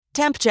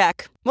Temp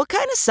check. What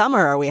kind of summer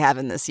are we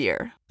having this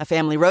year? A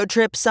family road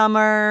trip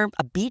summer?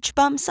 A beach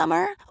bum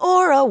summer?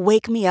 Or a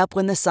wake me up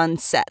when the sun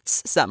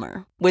sets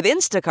summer? With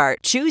Instacart,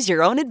 choose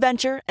your own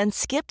adventure and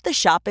skip the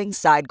shopping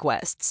side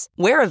quests.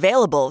 Where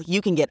available, you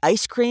can get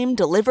ice cream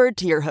delivered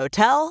to your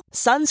hotel,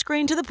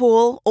 sunscreen to the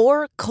pool,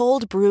 or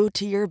cold brew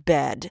to your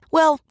bed.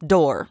 Well,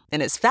 door,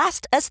 in as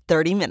fast as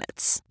 30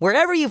 minutes.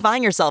 Wherever you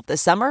find yourself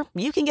this summer,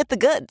 you can get the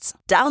goods.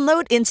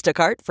 Download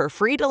Instacart for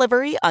free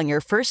delivery on your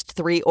first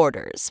 3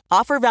 orders.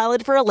 Offer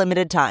valid for a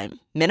limited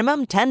time.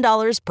 Minimum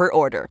 $10 per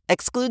order.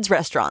 Excludes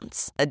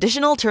restaurants.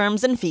 Additional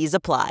terms and fees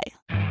apply.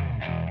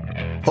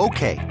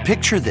 Okay,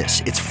 picture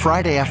this. It's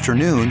Friday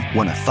afternoon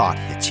when a thought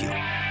hits you.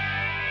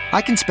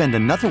 I can spend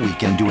another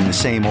weekend doing the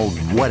same old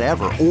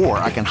whatever, or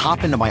I can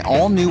hop into my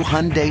all-new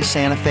Hyundai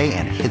Santa Fe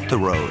and hit the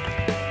road.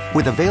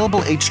 With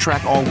available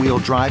H-Track all-wheel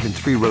drive and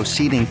 3-row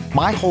seating,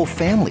 my whole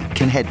family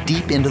can head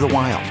deep into the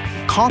wild.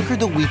 Conquer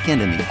the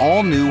weekend in the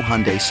all-new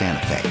Hyundai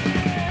Santa Fe.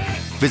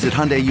 Visit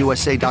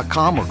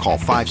HyundaiUSA.com or call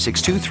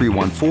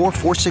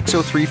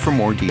 562-314-4603 for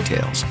more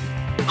details.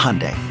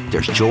 Hyundai,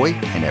 there's joy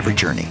in every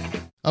journey.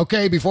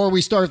 Okay, before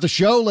we start the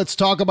show, let's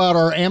talk about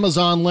our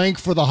Amazon link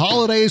for the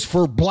holidays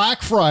for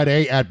Black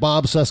Friday at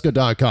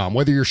bobcesca.com.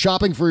 Whether you're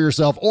shopping for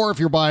yourself or if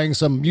you're buying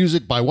some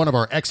music by one of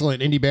our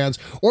excellent indie bands,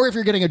 or if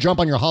you're getting a jump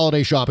on your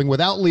holiday shopping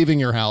without leaving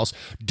your house,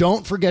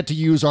 don't forget to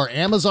use our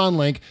Amazon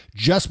link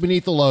just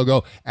beneath the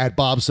logo at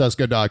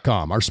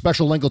bobcesca.com. Our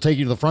special link will take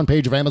you to the front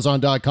page of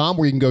amazon.com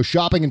where you can go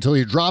shopping until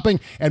you're dropping,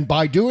 and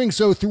by doing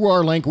so through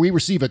our link, we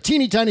receive a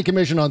teeny tiny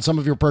commission on some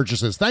of your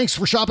purchases. Thanks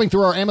for shopping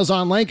through our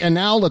Amazon link, and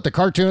now let the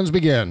cartoons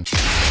begin.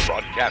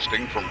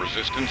 Broadcasting from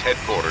Resistance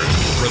headquarters,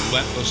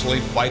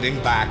 relentlessly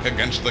fighting back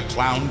against the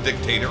clown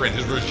dictator and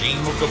his regime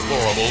of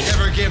deplorables.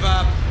 Never give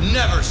up,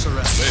 never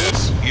surrender.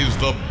 This is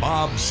the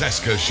Bob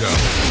Cesca Show,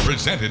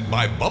 presented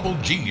by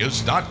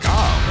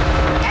BubbleGenius.com.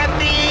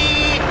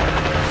 Happy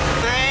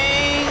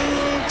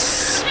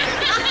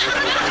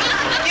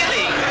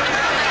Thanksgiving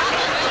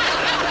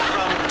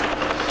from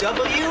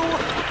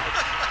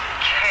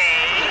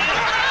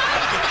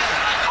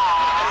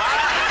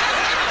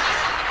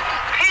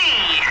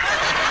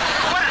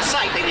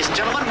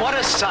What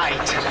a sight.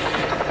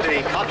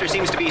 The copter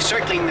seems to be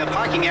circling the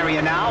parking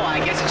area now. I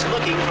guess it's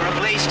looking for a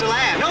place to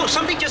land. No,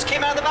 something just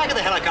came out of the back of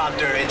the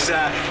helicopter. It's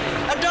a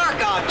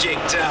dark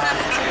object.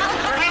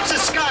 Perhaps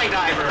a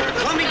skydiver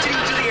plummeting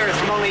to the earth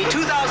from only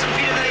 2,000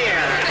 feet in the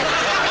air.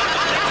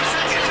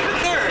 Second to the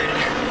third.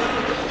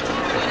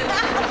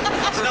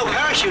 There's no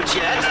parachutes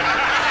yet.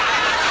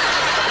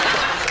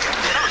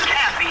 Those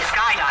can't be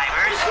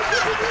skydivers.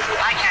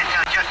 I can't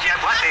tell just yet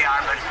what they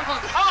are, but...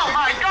 Oh,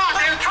 my God,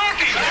 they're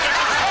turkeys!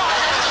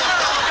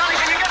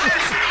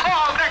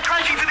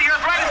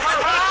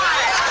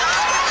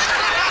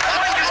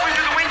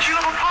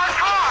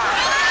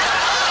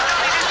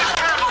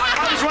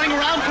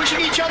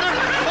 Each other?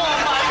 Oh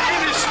my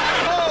goodness!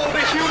 Oh, the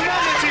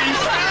humanity!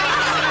 People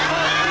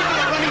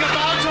are running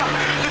about.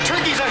 The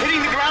turkeys are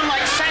hitting the ground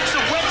like sacks of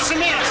wet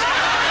cement.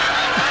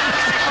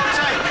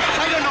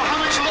 I don't know how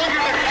much longer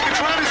the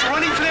crowd is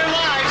running for their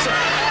lives.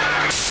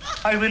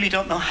 I really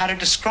don't know how to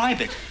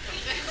describe it.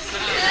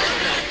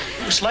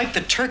 It was like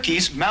the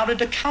turkeys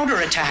mounted a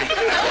counterattack.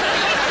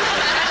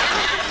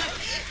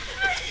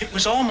 It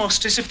was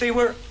almost as if they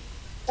were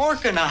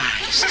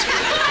organized.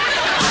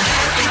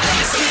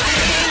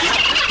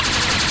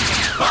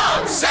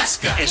 Bob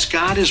Cesca. As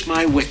God is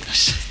my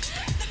witness,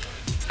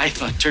 I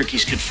thought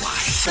turkeys could fly.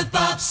 The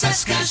Bob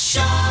Cesca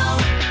Show.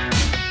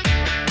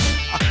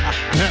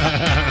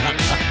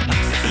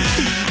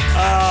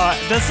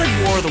 That's like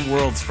War of the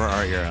Worlds for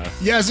our era.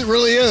 Yes, it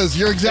really is.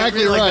 You're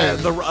exactly right.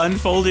 The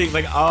unfolding,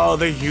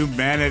 the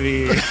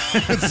humanity.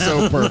 It's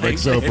so perfect,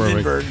 so perfect.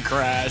 Hindenburg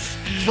crash.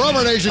 From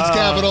our nation's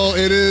capital,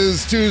 it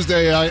is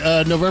Tuesday,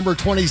 November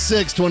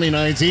 26,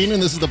 2019,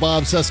 and this is the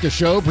Bob Cesca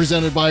Show,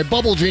 presented by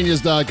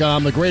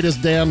BubbleGenius.com, the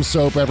greatest damn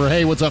soap ever.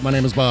 Hey, what's up? My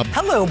name is Bob.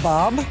 Hello,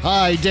 Bob.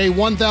 Hi, day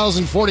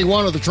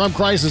 1041 of the Trump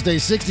crisis, day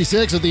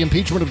 66 of the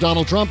impeachment of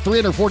Donald Trump,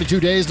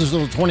 342 days to the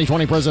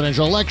 2020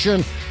 presidential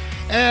election,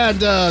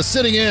 and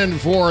sitting in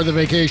for the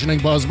vacationing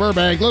Buzz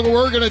Burbank. Look what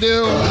we're going to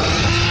do.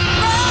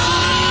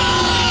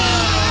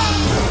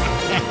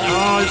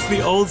 Oh, it's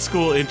the old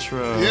school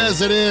intro.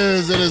 Yes, it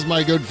is. It is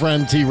my good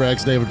friend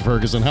T-Rex, David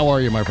Ferguson. How are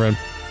you, my friend?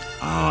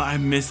 Oh, I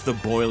miss the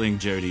boiling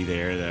Jody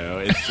there, though.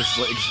 It's just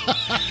like,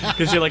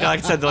 because like I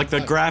said, like the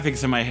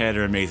graphics in my head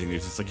are amazing.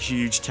 There's this like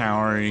huge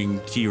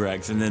towering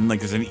T-Rex, and then like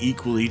there's an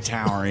equally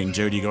towering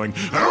Jody going,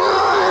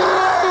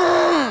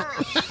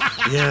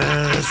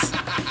 yes.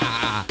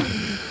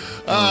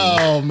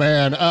 Oh,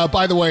 man.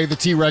 By the way, the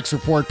T-Rex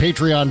Report,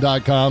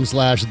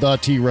 patreon.com/the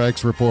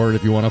T-Rex Report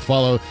if you want to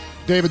follow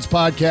David's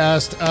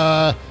podcast.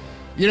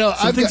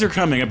 Some things are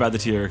coming about the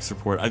T-Rex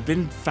Report. I've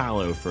been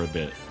fallow for a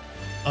bit.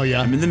 Oh, yeah?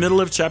 I'm in the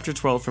middle of chapter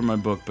 12 from my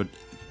book, but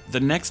the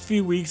next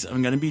few weeks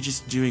I'm going to be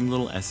just doing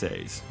little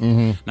essays.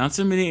 Mm-hmm. Not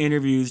so many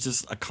interviews,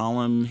 just a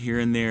column here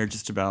and there,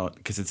 just about,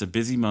 because it's a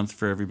busy month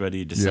for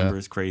everybody. December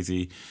is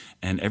crazy.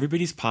 And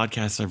everybody's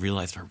podcasts, I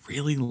realized, are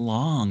really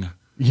long.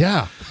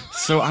 Yeah.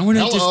 So I want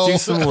to just do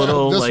some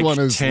little This one like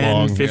is 10,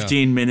 long,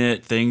 15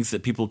 minute things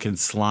that people can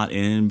slot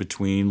in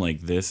between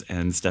like this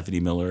and Stephanie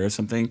Miller or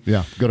something.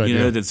 Yeah, good idea. You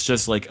know, that's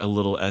just like a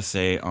little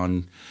essay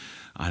on,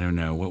 I don't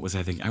know, what was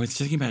I thinking? I was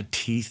thinking about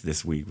teeth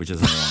this week, which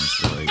is a long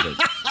story. But,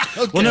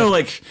 Okay. well, no,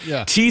 like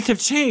Yeah. teeth have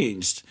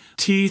changed.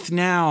 Teeth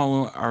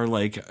now are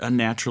like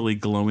unnaturally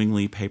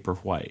glowingly paper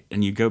white.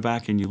 And you go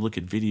back and you look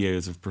at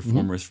videos of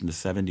performers from the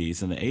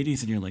 70s and the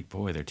 80s and you're like,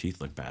 boy, their teeth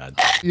look bad.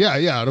 Yeah.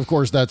 And of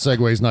course, that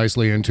segues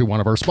nicely into one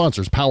of our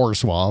sponsors, Power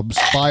Swabs.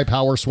 Buy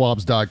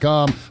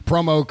powerswabs.com.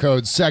 Promo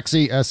code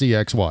SEXY,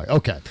 SEXY.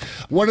 Okay.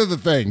 One of the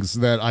things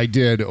that I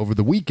did over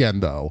the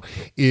weekend, though,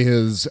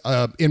 is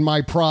in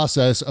my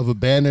process of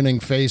abandoning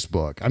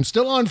Facebook. I'm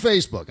still on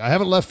Facebook. I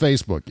haven't left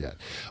Facebook yet,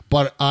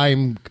 but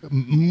I'm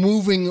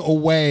moving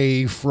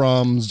away from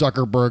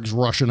Zuckerberg's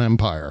Russian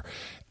empire.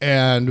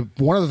 And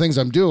one of the things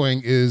I'm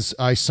doing is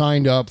I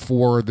signed up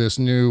for this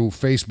new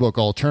Facebook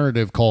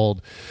alternative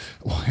called,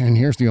 and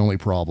here's the only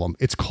problem,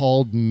 it's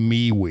called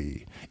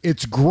MeWe.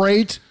 It's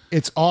great,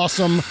 it's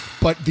awesome,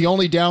 but the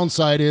only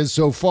downside is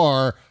so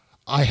far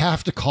I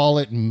have to call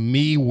it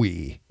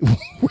MeWe,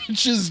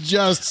 which is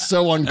just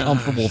so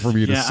uncomfortable for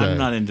me to say. Yeah, I'm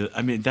not into.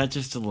 I mean, that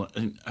just.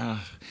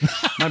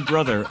 My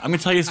brother. I'm gonna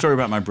tell you a story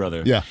about my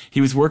brother. Yeah.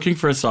 He was working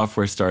for a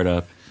software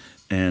startup,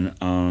 and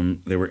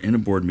they were in a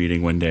board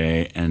meeting one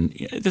day. And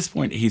at this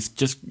point, he's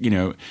just,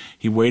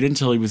 he waited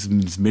until he was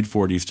in his mid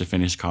 40s to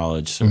finish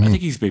college. So I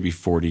think he's maybe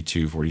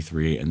 42,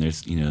 43, and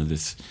there's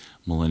this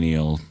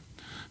millennial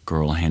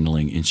girl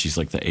handling, and she's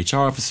like the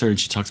HR officer, and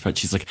she talks about,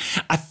 she's like,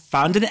 I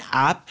found an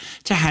app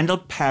to handle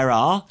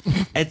payroll.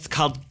 It's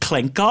called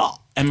Clinker.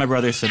 And my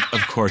brother said, of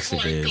course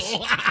it is.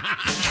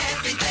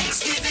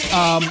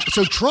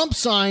 So Trump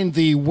signed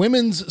the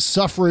Women's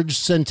Suffrage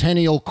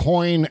Centennial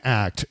Coin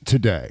Act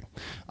today.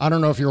 I don't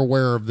know if you're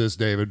aware of this,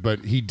 David,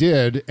 but he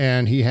did,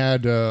 and he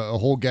had a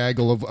whole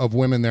gaggle of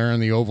women there in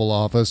the Oval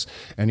Office,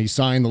 and he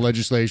signed the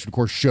legislation, of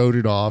course, showed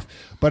it off.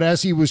 But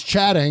as he was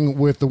chatting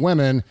with the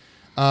women,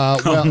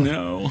 Oh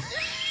no!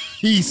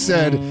 he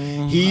said,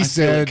 I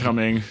feel it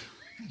coming.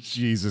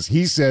 Jesus,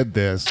 he said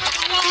this. They've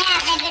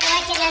been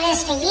working on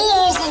this for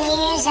years and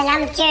years, and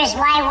I'm curious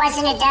why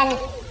wasn't it done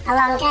a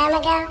long time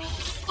ago?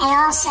 And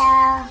also,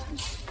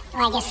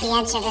 well, I guess the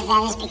answer to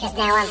that is because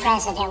now I'm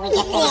president, we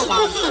get things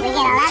done. We get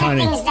a lot of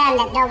things done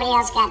that nobody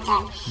else got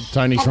done.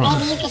 Tiny But Trump.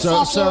 maybe you could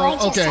So say a few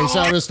words or okay, so something.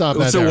 I'm gonna stop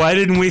that. So there. why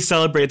didn't we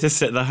celebrate the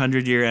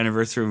 100-year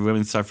anniversary of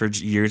women's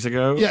suffrage years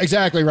ago? Yeah,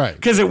 exactly right.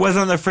 Because it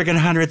wasn't the freaking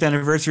 100th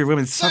anniversary of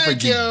women's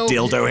suffrage, you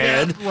dildo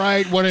head. Yeah,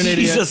 right, what an idiot.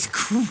 Jesus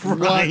Christ.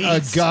 What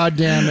a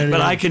goddamn idiot.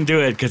 But I can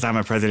do it because I'm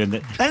a president.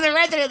 I'm the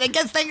president that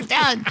gets things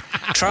done.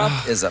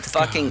 Trump is a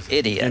fucking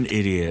idiot. An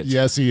idiot.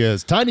 Yes, he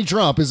is. Tiny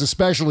Trump is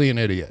especially an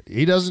idiot.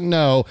 He doesn't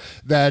know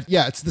that,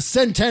 it's the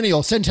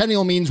centennial.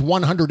 Centennial means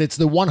 100. It's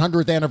the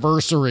 100th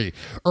anniversary.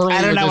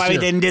 I don't know why year.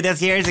 we didn't do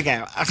this years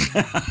ago.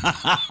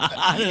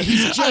 I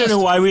don't know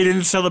why we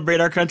didn't celebrate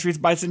our country's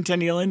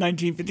bicentennial in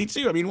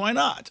 1952. I mean, why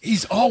not?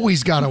 He's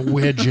always got a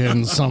wedge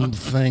in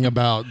something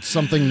about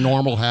something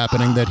normal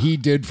happening that he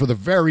did for the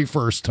very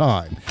first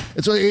time.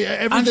 It's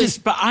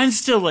everything. I'm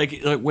still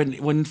like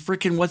when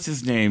freaking what's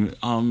his name?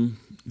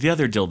 The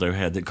other dildo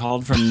head that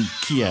called from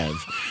Kiev.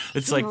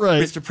 It's like,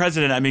 Right. Mr.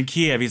 President, I'm in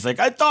Kiev. He's like,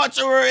 I thought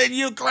you were in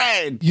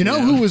Ukraine. You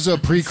know who was a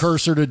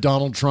precursor to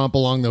Donald Trump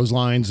along those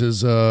lines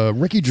is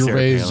Ricky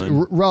Gervais.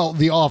 Palin. Well,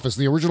 The Office,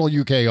 the original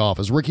UK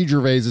Office. Ricky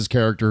Gervais's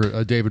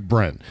character, David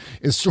Brent,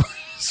 is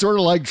sort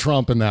of like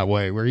Trump in that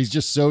way, where he's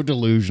just so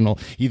delusional.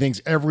 He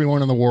thinks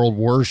everyone in the world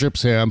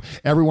worships him.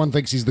 Everyone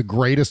thinks he's the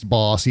greatest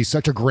boss. He's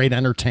such a great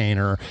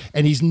entertainer.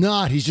 And he's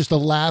not. He's just a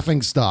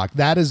laughing stock.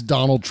 That is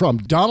Donald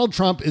Trump. Donald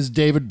Trump is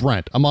David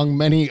Brent, among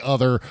many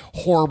other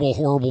horrible,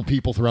 horrible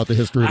people throughout the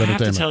history of I have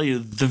entertainment. to tell you,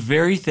 the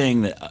very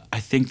thing that I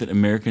think that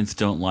Americans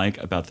don't like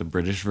about the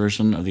British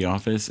version of The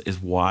Office is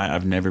why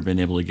I've never been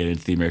able to get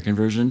into the American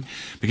version,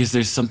 because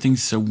there's something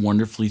so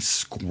wonderfully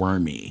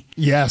squirmy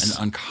Yes.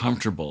 and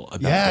uncomfortable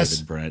about Yes.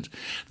 David Brent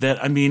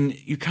that, I mean,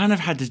 you kind of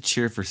had to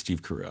cheer for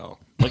Steve Carell.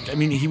 Like, I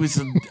mean, he was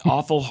an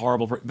awful,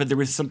 horrible, but there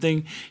was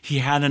something, he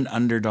had an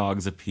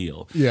underdog's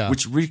appeal, Yeah.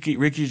 which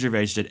Ricky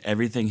Gervais did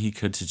everything he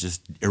could to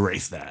just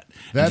erase that.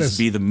 That and is- just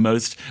be the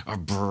most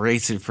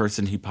abrasive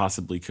person he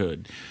possibly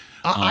could.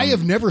 I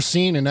have never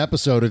seen an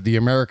episode of the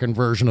American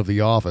version of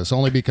The Office,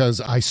 only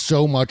because I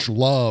so much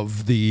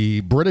love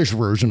the British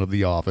version of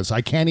The Office.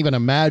 I can't even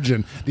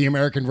imagine the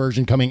American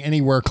version coming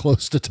anywhere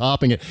close to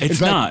topping it.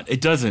 It's not.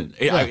 It doesn't.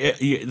 Yeah.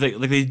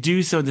 Like they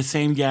do some of the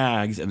same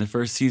gags in the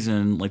first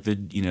season, like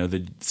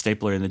the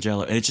stapler and the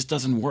Jello, and it just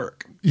doesn't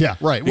work. Yeah,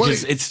 right. Well,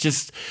 Because it's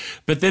just.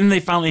 But then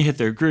they finally hit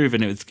their groove,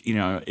 and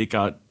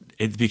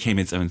it became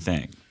its own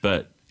thing.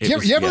 But.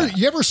 You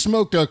ever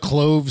smoked a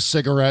clove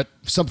cigarette,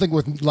 something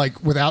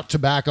without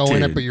tobacco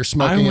in it, Dude, but you're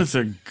smoking I was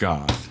a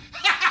goth.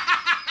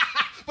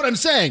 But I'm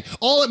saying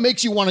all it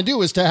makes you want to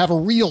do is to have a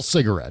real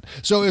cigarette.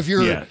 So if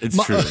you're, it's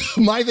true.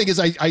 My thing is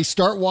I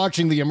start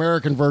watching the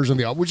American version of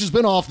The Office, which has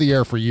been off the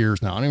air for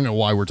years now. I don't even know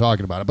why we're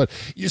talking about it, but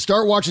you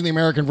start watching the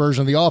American version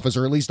of The Office,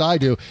 or at least I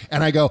do,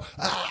 and I go,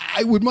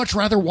 I would much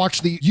rather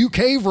watch the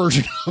UK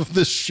version of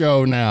this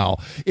show now.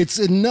 It's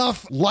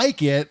enough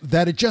like it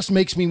that it just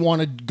makes me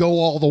want to go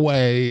all the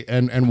way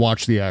and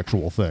watch the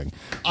actual thing.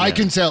 Yeah. I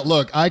can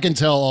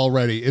tell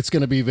already it's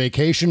going to be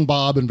Vacation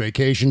Bob and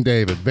Vacation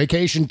David,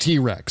 Vacation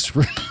T-Rex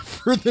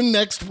for the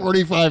next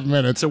 45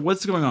 minutes. So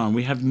what's going on?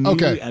 We have new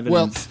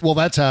evidence. Well,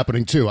 that's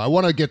happening too. I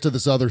want to get to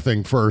this other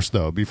thing first,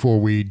 though, before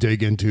we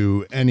dig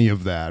into any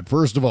of that.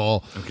 First of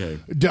all,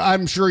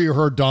 I'm sure you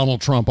heard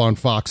Donald Trump on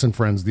Fox and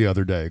Friends the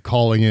other day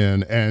calling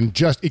in, and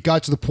it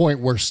got to the point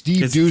where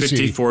Steve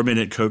Doocy...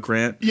 54-minute Coke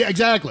rant? Yeah,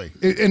 exactly.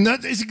 And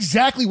that is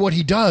exactly what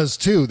he does,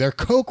 too. They're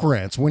Coke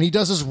rants. When he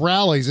does his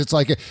rallies, it's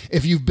like,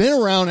 if you've been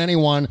around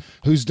anyone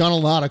who's done a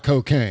lot of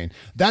cocaine,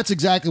 that's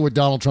exactly what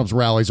Donald Trump's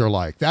rallies are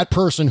like. That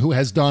person who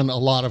has done a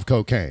lot of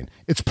cocaine.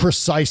 It's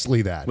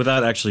precisely that.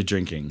 Without actually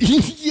drinking.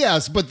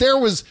 Yes, but there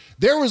was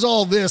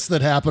all this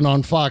that happened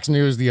on Fox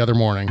News the other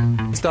morning.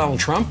 It's Donald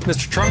Trump.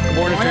 Mr. Trump, good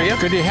morning to you.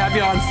 Good to have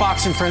you on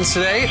Fox and Friends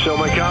today. So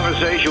my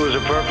conversation was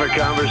a perfect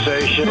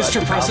conversation.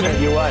 Mr. President.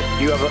 I'll tell you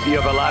what, you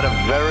have a lot of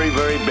very,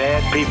 very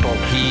bad people.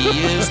 He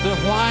is the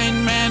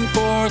wine man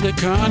for the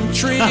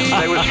country.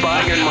 They were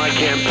spying on my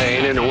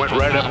campaign and it went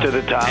right up to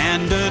the top.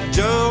 And a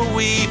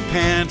doughy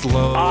pant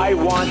low. I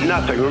want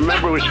nothing.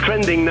 Remember, it was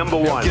trending number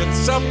one.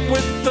 Gets up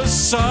with the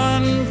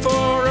sun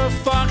for a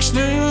Fox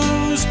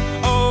News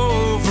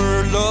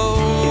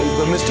overload.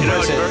 But Mr. President,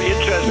 it's very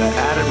interesting.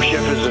 Adam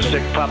Schiff is a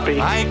sick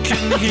puppy. I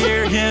can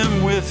hear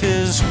him with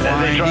his whining.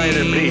 And they try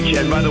to impeach.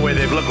 And by the way,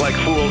 they've looked like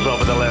fools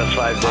over the last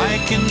 5 days. I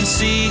can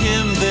see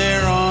him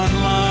there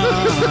online.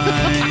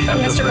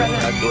 Mr.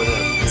 President.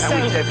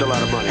 And we saved a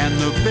lot of money. And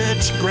the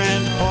bitch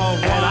Grandpa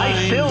Wine And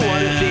I still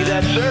want to see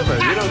that server.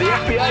 You know, the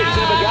FBI's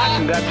never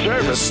gotten that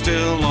server.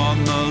 Still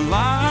on the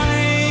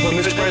line. Well,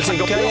 Mr.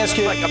 President, can I ask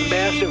you? Like a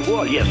massive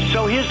wall. Yes.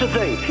 So here's the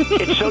thing.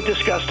 It's so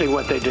disgusting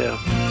what they do.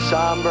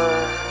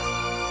 Somber.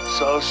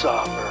 So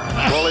somber.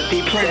 Call it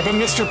deep state. But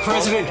Mr.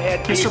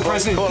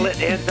 President, call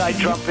it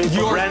anti-Trump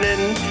people. Brennan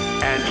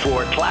and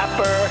for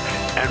Clapper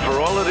and for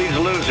all of these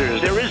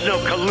losers. There is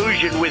no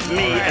collusion with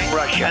me and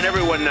Russia, and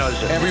everyone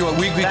knows it. Everyone,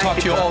 we talk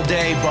to you all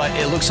day, but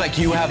it looks like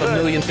you have a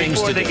million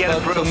things to do.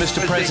 But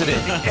Mr. President,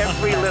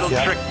 every little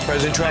trick.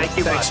 President Trump,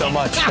 thanks so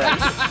much.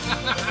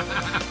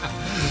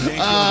 Thank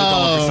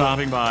you for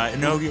stopping by.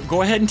 No,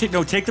 go ahead and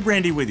take the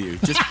brandy with you.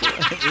 Just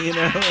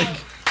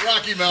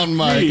Rocky Mountain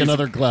Mike,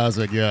 another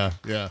classic. Yeah.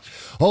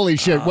 Holy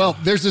shit. Well,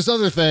 there's this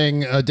other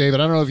thing,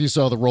 David. I don't know if you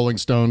saw the Rolling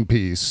Stone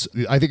piece.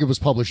 I think it was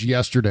published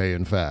yesterday,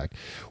 in fact,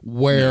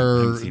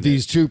 where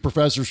these two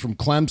professors from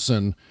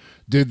Clemson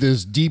did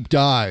this deep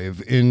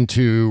dive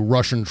into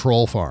Russian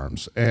troll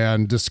farms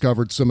and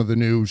discovered some of the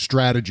new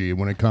strategy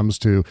when it comes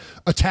to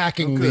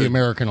attacking the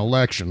American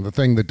election, the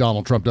thing that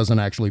Donald Trump doesn't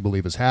actually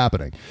believe is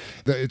happening.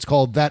 It's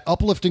called That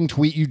Uplifting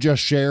Tweet You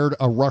Just Shared,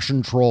 a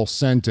Russian Troll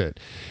Sent It.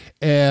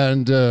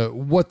 And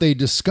what they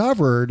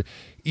discovered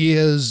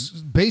is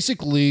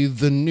basically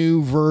the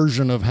new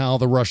version of how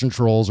the Russian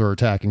trolls are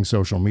attacking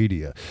social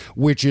media,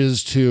 which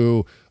is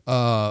to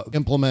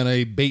implement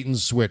a bait and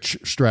switch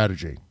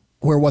strategy,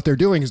 where what they're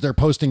doing is they're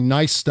posting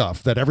nice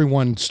stuff that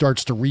everyone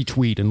starts to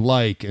retweet and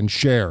like and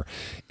share.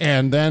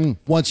 And then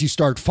once you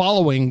start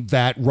following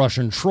that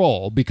Russian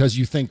troll, because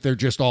you think they're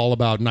just all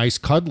about nice,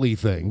 cuddly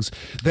things,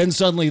 then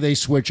suddenly they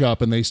switch up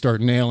and they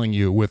start nailing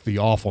you with the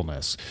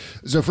awfulness.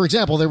 So, for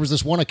example, there was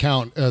this one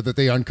account that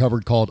they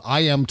uncovered called I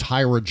Am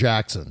Tyra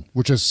Jackson,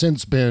 which has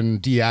since been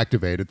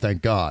deactivated,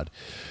 thank God.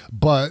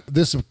 But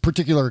this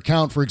particular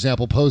account, for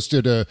example,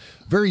 posted a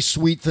very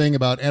sweet thing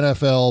about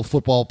NFL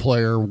football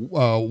player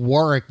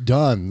Warwick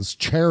Dunn's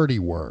charity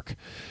work.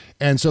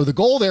 And so the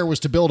goal there was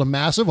to build a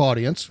massive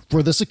audience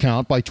for this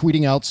account by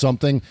tweeting out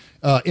something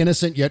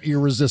innocent yet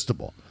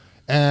irresistible.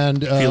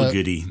 And feel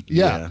goody.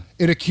 Yeah.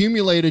 It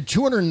accumulated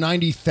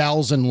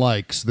 290,000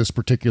 likes, this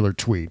particular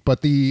tweet.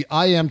 But the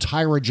I Am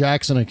Tyra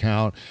Jackson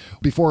account,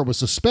 before it was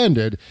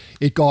suspended,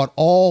 it got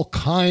all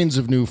kinds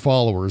of new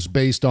followers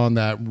based on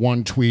that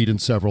one tweet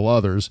and several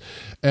others.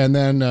 And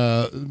then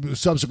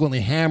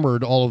subsequently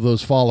hammered all of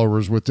those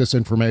followers with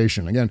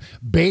disinformation. Again,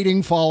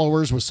 baiting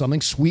followers with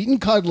something sweet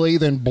and cuddly,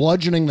 then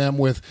bludgeoning them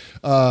with,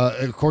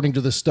 according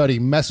to the study,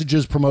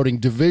 messages promoting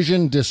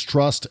division,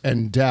 distrust,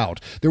 and doubt.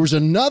 There was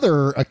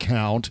another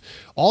account,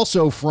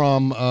 also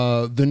from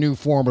the new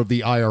form of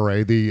the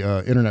IRA, the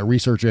Internet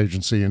Research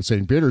Agency in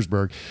St.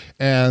 Petersburg,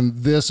 and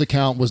this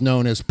account was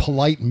known as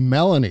Polite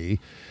Melanie.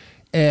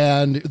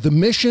 And the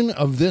mission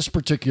of this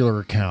particular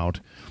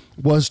account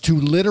was to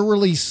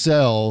literally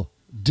sell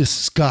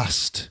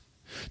disgust,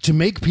 to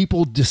make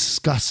people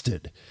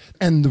disgusted.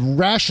 And the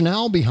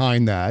rationale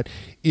behind that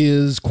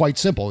is quite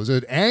simple, is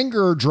that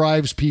anger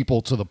drives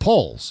people to the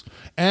polls.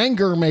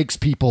 Anger makes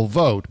people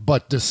vote,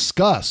 but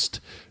disgust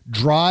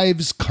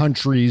drives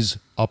countries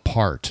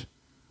apart.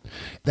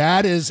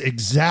 That is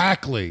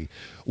exactly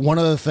one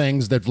of the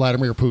things that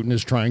Vladimir Putin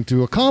is trying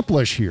to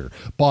accomplish here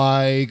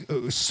by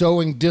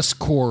sowing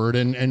discord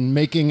and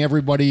making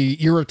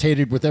everybody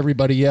irritated with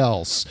everybody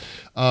else.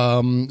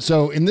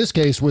 So in this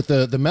case, with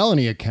the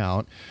Melanie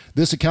account,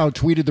 this account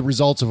tweeted the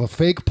results of a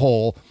fake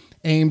poll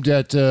aimed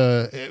at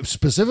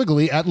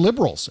specifically at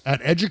liberals, at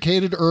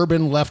educated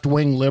urban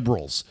left-wing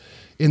liberals.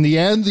 In the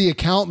end, the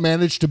account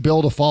managed to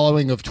build a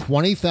following of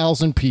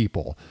 20,000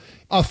 people.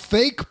 A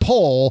fake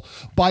poll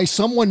by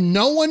someone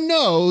no one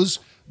knows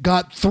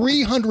got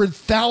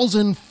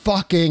 300,000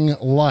 fucking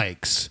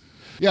likes.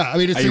 Yeah, I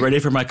mean, are you ready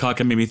for my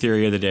cockamamie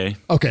theory of the day?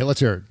 Okay, let's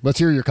hear it. Let's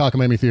hear your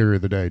cockamamie theory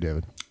of the day,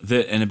 David.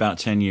 That in about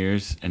 10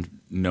 years, and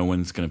no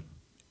one's going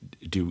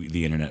to do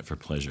the internet for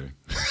pleasure.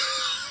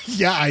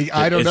 Yeah,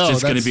 I don't know. It's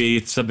just going to be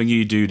something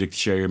you do to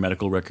share your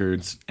medical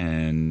records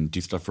and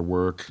do stuff for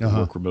work,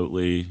 work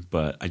remotely.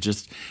 But I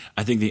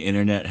think the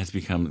internet has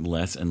become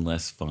less and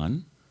less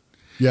fun.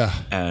 Yeah.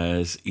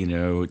 As,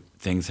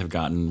 things have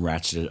gotten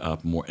ratcheted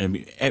up more. I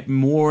mean,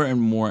 more and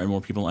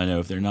more people I know,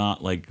 if they're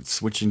not like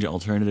switching to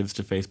alternatives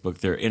to Facebook,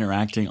 they're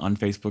interacting on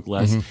Facebook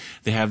less. Mm-hmm.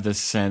 They have this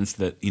sense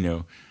that,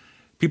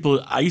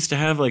 people, I used to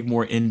have like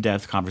more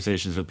in-depth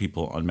conversations with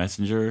people on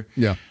Messenger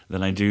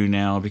than I do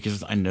now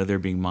because I know they're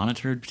being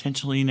monitored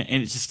potentially. And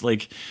it's just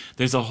like,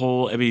 there's a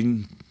whole,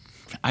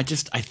 I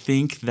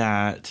think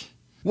that...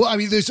 Well, I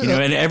mean, there's...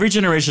 and every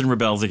generation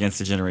rebels against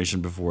the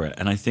generation before it.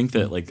 And I think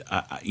that,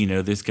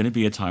 there's going to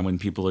be a time when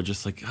people are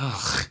just like,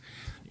 ugh,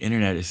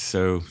 internet is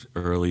so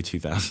early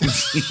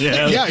 2000s.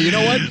 Yeah, you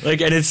know what?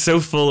 And it's so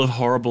full of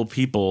horrible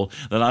people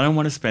that I don't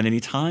want to spend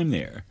any time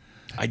there.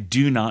 I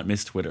do not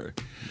miss Twitter.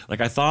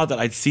 I thought that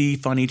I'd see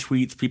funny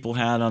tweets people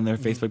had on their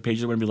Facebook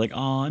pages and be like,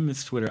 oh, I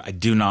miss Twitter. I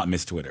do not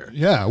miss Twitter.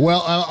 Yeah,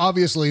 well,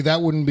 obviously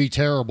that wouldn't be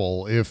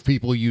terrible if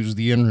people use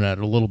the internet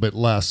a little bit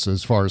less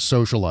as far as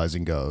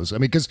socializing goes. I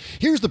mean, because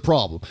here's the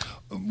problem.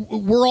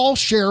 We're all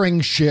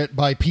sharing shit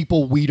by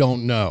people we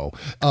don't know,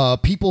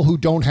 people who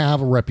don't have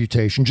a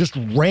reputation, just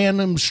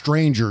random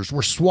strangers.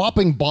 We're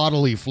swapping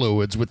bodily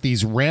fluids with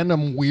these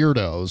random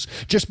weirdos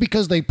just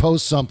because they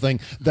post something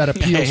that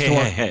appeals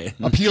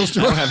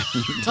to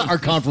our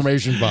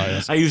confirmation bias.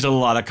 I used a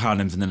lot of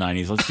condoms in the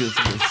 90s.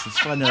 Let's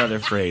find another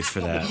phrase for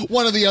that.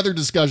 One of the other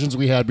discussions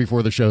we had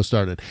before the show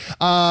started.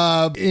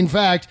 In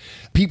fact,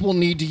 people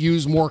need to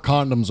use more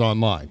condoms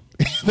online.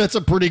 That's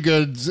a pretty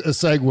good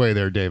segue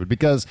there, David,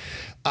 because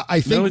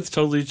I think... No, it's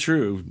totally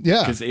true.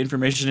 Yeah. Because the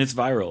information is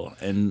viral.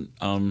 And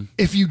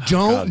if you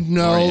don't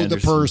know the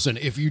person,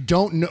 if you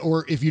don't know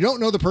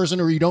the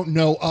person or you don't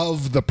know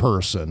of the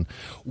person,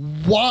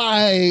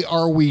 why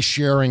are we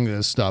sharing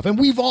this stuff? And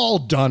we've all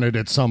done it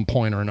at some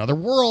point or another.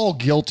 We're all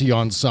guilty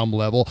on some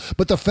level.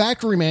 But the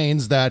fact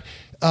remains that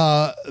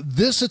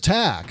this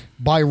attack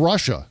by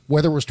Russia,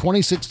 whether it was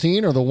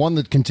 2016 or the one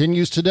that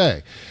continues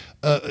today,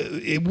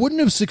 it wouldn't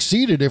have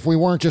succeeded if we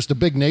weren't just a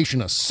big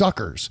nation of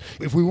suckers,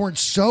 if we weren't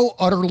so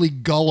utterly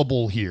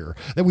gullible here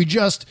that we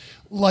just,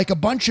 like a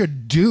bunch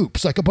of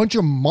dupes, like a bunch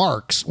of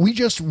marks, we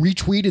just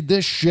retweeted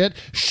this shit,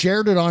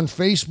 shared it on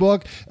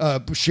Facebook,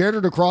 shared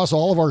it across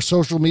all of our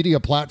social media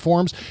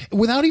platforms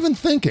without even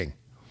thinking.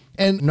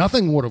 And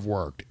nothing would have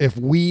worked if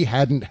we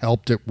hadn't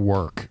helped it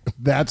work.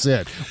 That's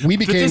it. But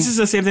this is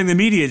the same thing the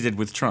media did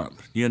with Trump.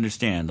 You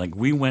understand?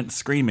 We went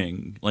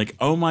screaming,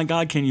 oh my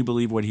God, can you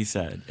believe what he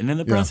said? And in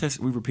the process,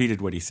 we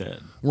repeated what he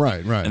said.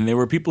 Right. And there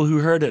were people who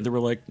heard it that were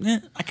like,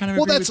 I kind of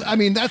agree with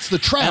that. That's the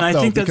trap, and I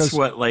think that's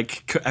what,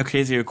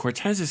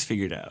 Ocasio-Cortez has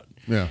figured out.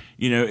 Yeah.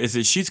 Is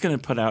that she's going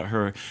to put out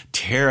her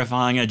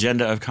terrifying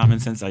agenda of common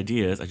sense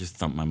ideas. I just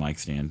thumped my mic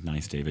stand.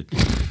 Nice, David.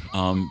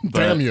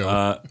 Damn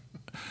you.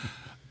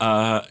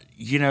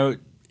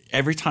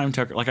 Every time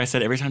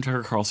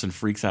Tucker Carlson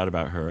freaks out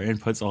about her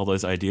and puts all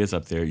those ideas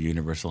up there,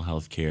 universal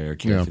health care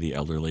for the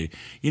elderly,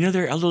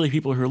 there are elderly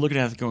people who are looking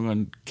at it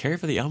going, care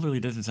for the elderly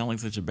doesn't sound like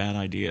such a bad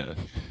idea.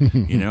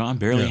 I'm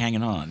barely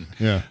hanging on.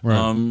 Yeah,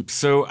 right.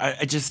 So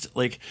I just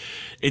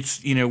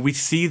it's, we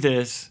see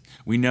this,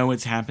 we know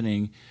it's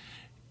happening.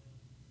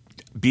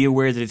 Be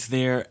aware that it's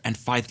there and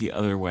fight the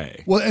other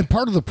way. Well, and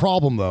part of the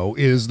problem, though,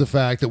 is the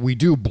fact that we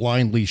do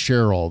blindly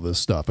share all this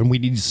stuff, and we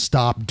need to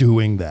stop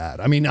doing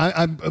that. I mean,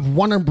 I'm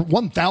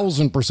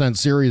 1,000%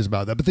 serious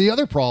about that. But the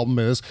other problem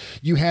is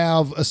you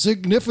have a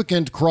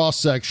significant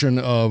cross-section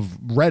of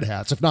red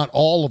hats, if not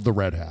all of the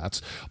red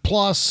hats,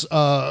 plus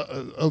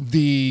of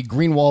the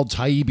Greenwald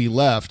Taibbi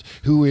left,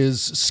 who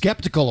is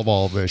skeptical of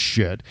all this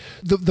shit.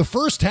 The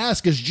first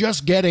task is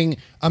just getting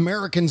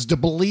Americans to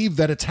believe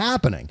that it's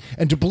happening,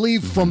 and to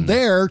believe from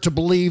there to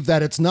believe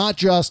that it's not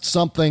just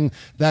something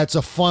that's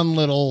a fun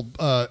little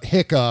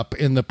hiccup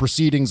in the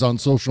proceedings on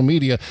social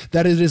media,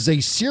 that it is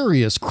a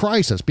serious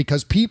crisis,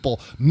 because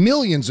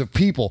millions of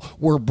people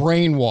were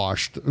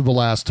brainwashed the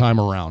last time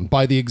around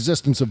by the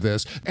existence of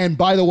this. And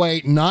by the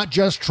way, not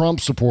just Trump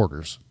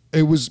supporters.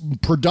 It was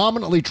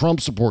predominantly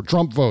Trump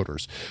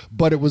voters,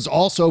 but it was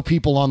also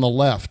people on the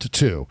left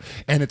too.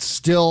 And it's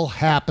still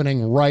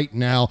happening right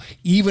now,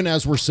 even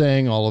as we're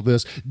saying all of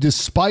this,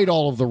 despite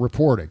all of the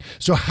reporting.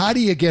 So how do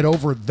you get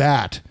over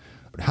that?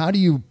 How do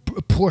you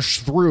push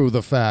through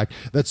the fact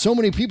that so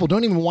many people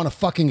don't even want to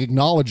fucking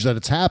acknowledge that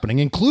it's happening,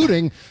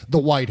 including the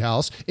White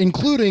House,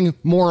 including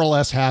more or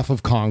less half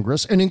of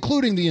Congress, and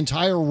including the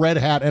entire Red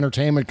Hat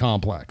entertainment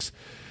complex.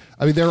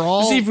 I mean, they're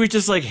all... See, if we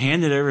just like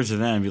hand it over to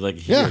them and be like,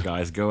 here,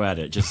 guys, go at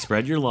it. Just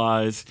spread your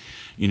lies,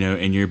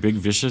 in your big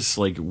vicious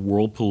like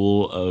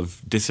whirlpool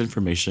of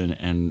disinformation,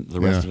 and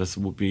the rest of us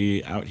will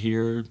be out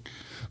here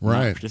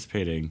not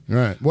participating.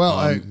 Right.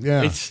 Well,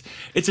 it's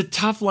a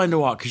tough line to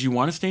walk because you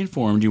want to stay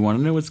informed, you want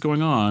to know what's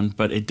going on,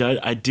 but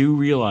I do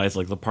realize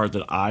like the part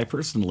that I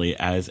personally,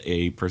 as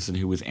a person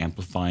who was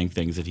amplifying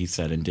things that he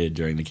said and did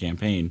during the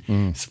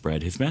campaign,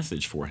 spread his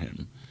message for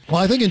him. Well,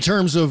 I think in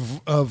terms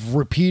of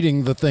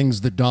repeating the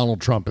things that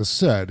Donald Trump has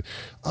said,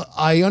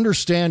 I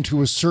understand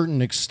to a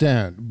certain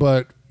extent,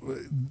 but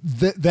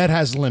that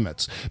has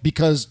limits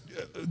because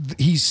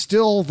he's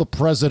still the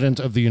president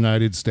of the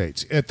United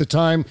States. At the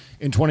time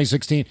in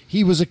 2016,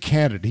 he was a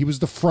candidate. He was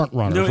the front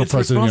runner for president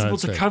of the United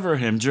States. It's responsible to cover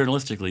him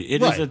journalistically.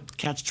 It is a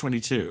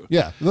catch-22.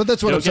 Yeah,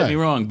 that's what I'm saying. Don't get me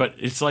wrong, but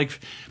it's like,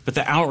 but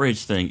the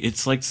outrage thing,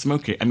 it's like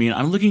smoking. I mean,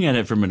 I'm looking at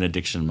it from an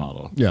addiction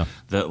model. Yeah,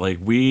 that like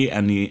we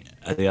and the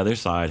other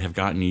side have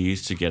gotten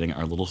used to getting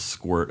our little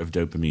squirt of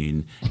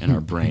dopamine in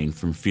our brain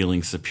from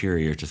feeling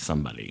superior to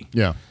somebody.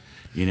 Yeah.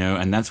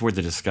 And that's where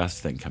the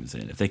disgust thing comes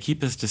in. If they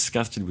keep us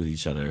disgusted with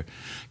each other,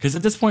 because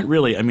at this point,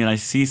 really, I mean, I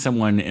see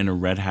someone in a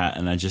red hat,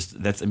 and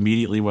that's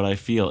immediately what I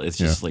feel. It's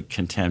just like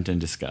contempt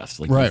and disgust,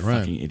 like you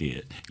fucking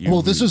idiot.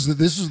 This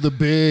is the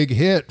big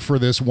hit for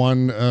this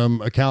one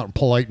account,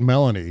 Polite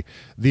Melanie.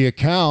 The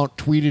account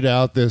tweeted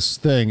out this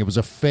thing. It was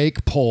a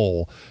fake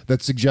poll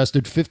that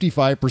suggested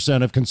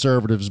 55% of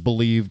conservatives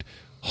believed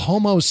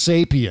Homo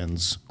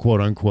sapiens, quote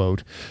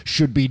unquote,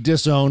 should be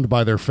disowned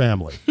by their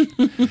family.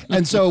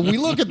 And so we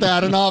look at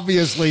that, and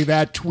obviously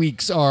that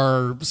tweaks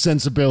our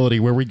sensibility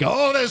where we go,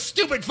 oh, those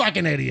stupid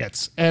fucking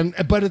idiots.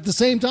 But at the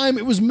same time,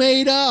 it was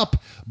made up,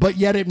 but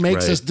yet it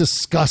makes us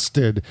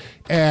disgusted.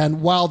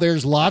 And while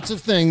there's lots of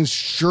things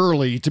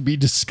surely to be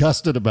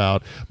disgusted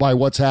about by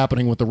what's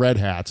happening with the Red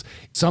Hats,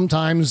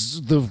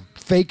 sometimes the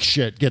fake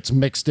shit gets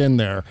mixed in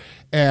there.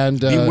 And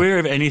beware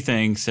of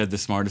anything, said the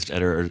smartest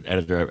editor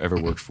I've ever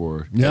worked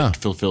for, that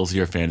fulfills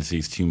your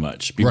fantasies too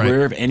much.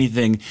 Beware of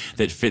anything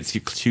that fits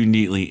you too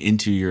neatly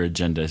into your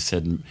agenda,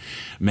 said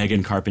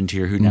Megan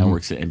Carpentier, who now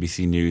works at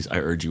NBC News. I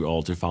urge you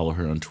all to follow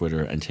her on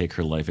Twitter and take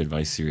her life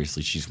advice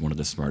seriously. She's one of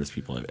the smartest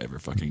people I've ever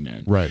fucking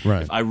known. Right.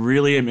 If I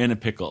really am in a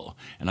pickle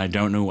and I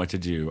don't know what to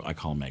do, I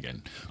call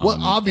Megan. Well,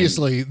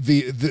 obviously,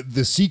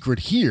 the secret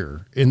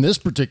here in this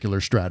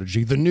particular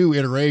strategy, the new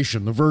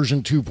iteration, the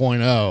version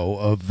 2.0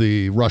 of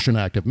the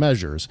Russian active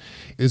measures,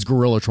 is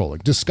guerrilla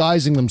trolling,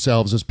 disguising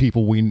themselves as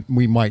people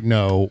we might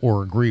know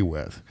or agree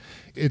with.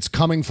 It's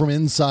coming from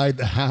inside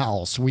the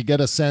house. We get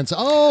a sense,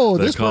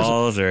 the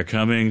calls are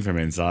coming from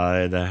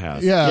inside the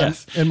house. Yeah.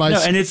 Yes.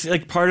 And it's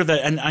like part of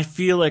that. And I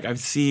feel like I've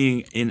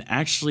seen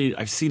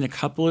a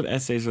couple of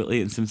essays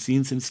lately and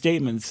seen some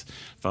statements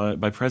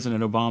by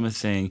President Obama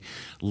saying,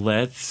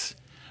 let's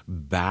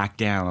back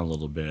down a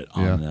little bit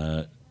on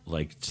the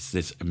just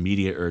this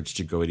immediate urge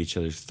to go at each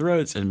other's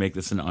throats and make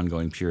this an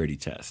ongoing purity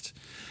test,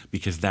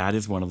 because that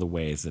is one of the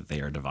ways that they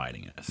are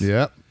dividing us.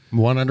 Yep,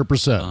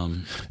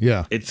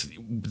 100%. It's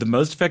the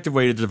most effective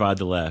way to divide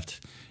the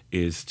left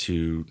is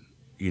to,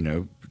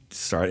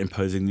 start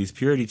imposing these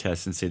purity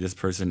tests and say this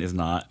person is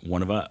not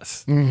one of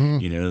us.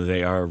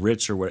 They are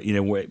rich or what.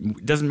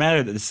 It doesn't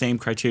matter that the same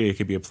criteria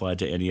could be applied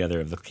to any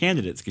other of the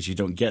candidates, because you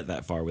don't get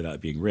that far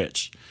without being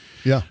rich.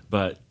 Yeah,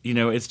 but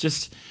it's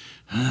just.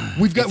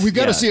 We've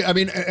got to see. I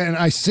mean, and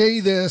I say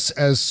this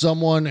as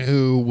someone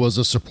who was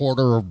a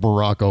supporter of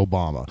Barack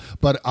Obama,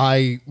 but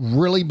I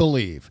really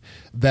believe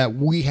that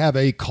we have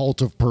a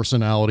cult of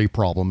personality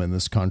problem in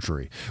this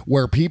country,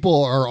 where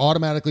people are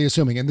automatically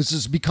assuming, and this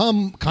has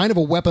become kind of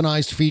a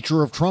weaponized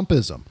feature of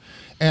Trumpism.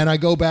 And I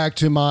go back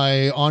to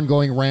my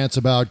ongoing rants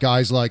about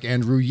guys like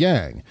Andrew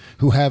Yang,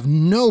 who have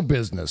no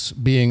business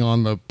being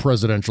on the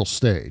presidential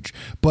stage.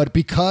 But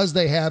because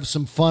they have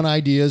some fun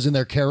ideas and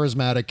they're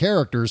charismatic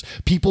characters,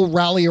 people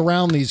rally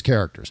around these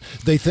characters.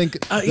 They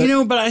think...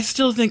 but I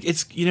still think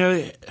it's,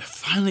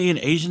 finally an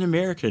Asian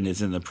American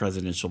is in the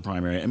presidential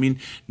primary. I mean,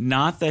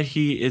 not that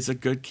he is a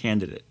good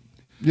candidate.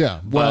 Yeah,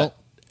 well...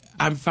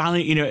 I'm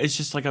finally, it's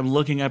just like I'm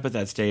looking up at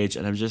that stage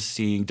and I'm just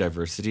seeing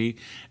diversity,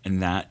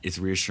 and that is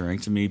reassuring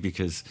to me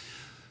because,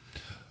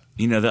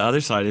 the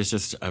other side is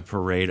just a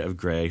parade of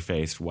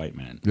gray-faced white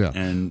men. Yeah.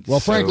 And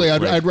frankly,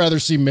 I'd rather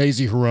see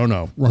Mazie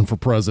Hirono run for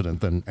president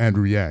than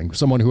Andrew Yang,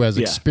 someone who has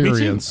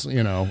experience,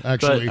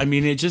 actually. But,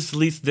 it just at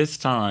least this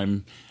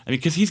time,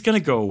 because he's going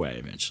to go away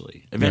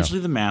eventually. Eventually,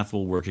 the math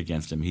will work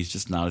against him. He's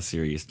just not a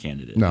serious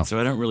candidate. No. So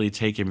I don't really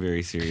take him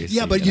very seriously.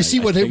 Yeah, but you see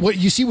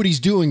what he's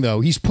doing,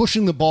 though. He's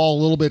pushing the ball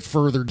a little bit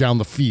further down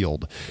the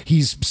field.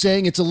 He's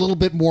saying it's a little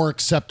bit more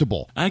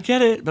acceptable. I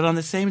get it, but on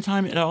the same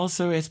time, it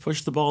also has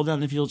pushed the ball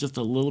down the field just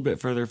a little bit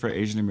further for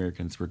Asian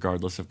Americans,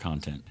 regardless of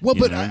content. Well,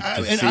 but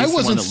I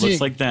wasn't that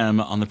looks like them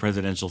on the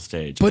presidential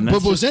stage. But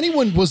was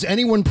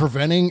anyone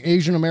preventing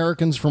Asian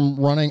Americans from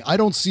running? I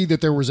don't see that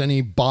there was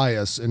any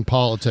bias in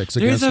politics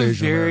against most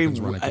Asian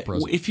Americans running for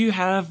president. If you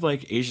have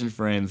like Asian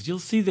friends, you'll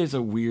see there's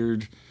a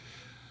weird.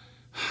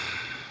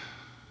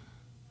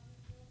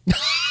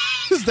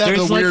 Is that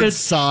the weird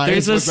sign?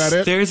 Was that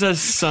it? There's a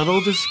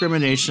subtle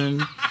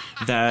discrimination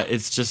that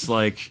it's just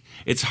like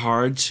it's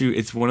hard to.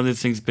 It's one of those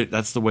things, but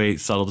that's the way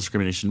subtle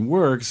discrimination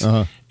works.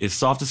 Is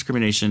soft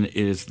discrimination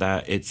is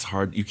that it's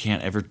hard. You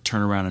can't ever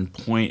turn around and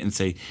point and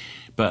say,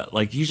 but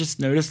like you just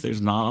notice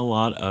there's not a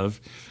lot of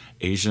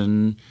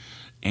Asian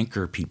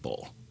anchor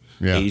people.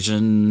 Yeah.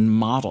 Asian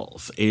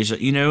models,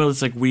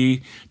 it's like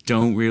we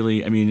don't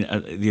really. I mean,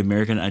 the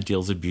American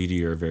ideals of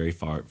beauty are very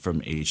far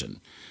from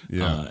Asian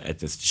at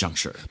this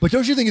juncture. But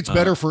don't you think it's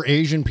better for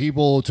Asian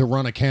people to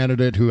run a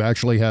candidate who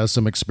actually has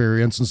some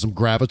experience and some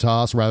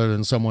gravitas rather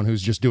than someone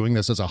who's just doing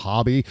this as a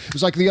hobby? It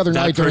was like the other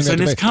night during that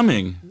debate.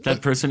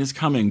 That person is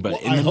coming.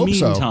 But in the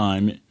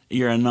meantime,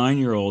 you're a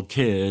 9-year-old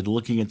kid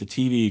looking at the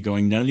TV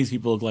going, none of these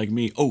people look like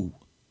me. Oh,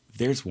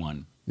 there's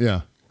one.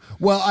 Yeah.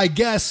 Well, I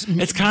guess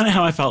it's kind of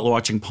how I felt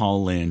watching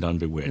Paul Lynde on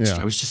Bewitched.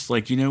 I was just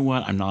like, you know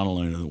what? I'm not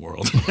alone in the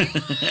world.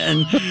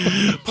 And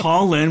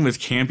Paul Lynde was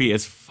campy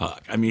as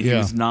fuck. I mean, he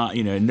was not,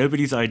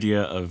 nobody's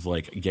idea of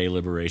like gay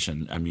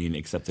liberation. I mean,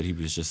 except that he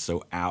was just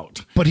so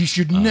out. But he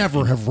should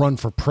never have run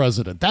for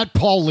president. That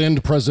Paul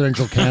Lynde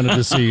presidential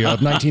candidacy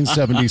of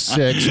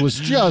 1976 was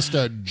just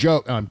a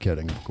joke. I'm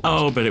kidding, of course.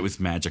 Oh, but it was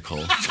magical.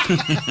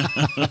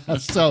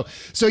 So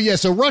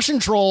Russian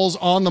trolls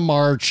on the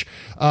march,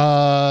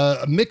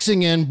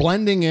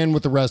 blending in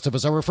with the rest of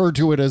us. I refer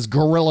to it as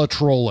guerrilla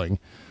trolling,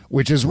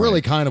 which is really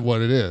kind of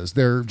what it is.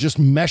 They're just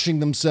meshing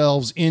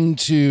themselves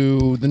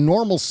into the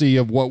normalcy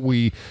of what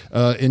we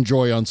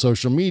enjoy on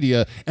social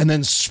media and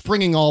then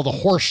springing all the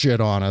horse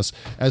shit on us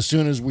as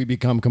soon as we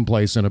become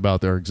complacent about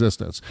their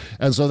existence.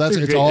 And so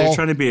they're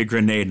trying to be a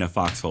grenade in a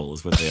foxhole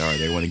is what they are.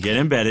 They want to get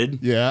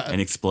embedded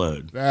and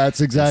explode. That's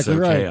exactly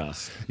right.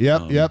 Chaos.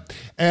 Yep.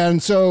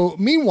 And so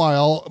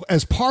meanwhile,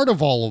 as part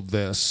of all of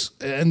this,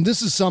 and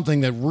this is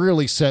something that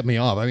really set me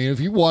off. I mean, if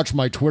you watch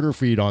my Twitter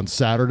feed on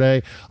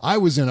Saturday, I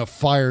was in a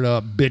fired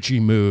up,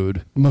 bitchy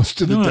mood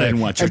most of the day. I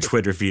didn't watch your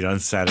Twitter feed on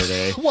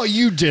Saturday. Well,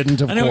 you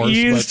didn't, of course. I don't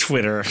use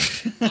Twitter.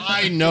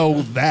 I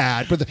know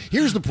that. But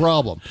here's the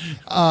problem.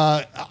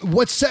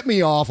 What set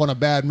me off on a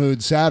bad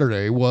mood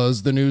Saturday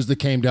was the news that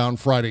came down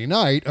Friday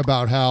night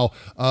about how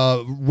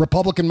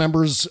Republican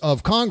members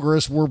of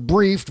Congress were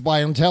briefed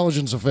by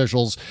intelligence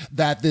officials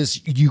that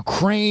this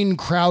Ukraine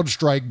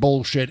CrowdStrike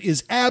bullshit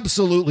is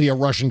absolutely a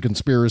Russian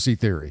conspiracy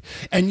theory.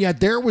 And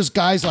yet there was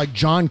guys like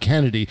John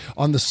Kennedy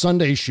on the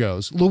Sunday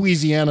shows,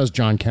 Louisiana's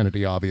John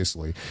Kennedy,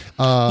 obviously.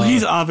 Well,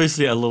 he's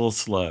obviously a little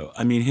slow.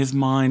 I mean, his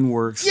mind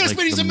works. Yes, like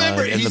but he's the a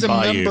member. mud in He's the a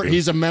bayou. member.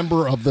 He's a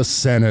member of the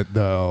Senate,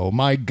 though.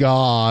 My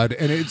God,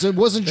 and it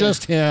wasn't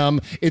just him.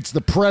 It's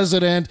the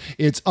president.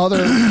 It's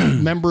other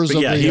members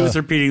of the. He was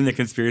repeating the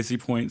conspiracy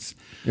points.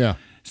 Yeah.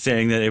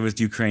 Saying that it was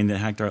Ukraine that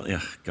hacked our.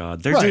 Oh,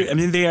 God,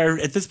 they are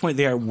at this point.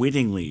 They are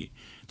wittingly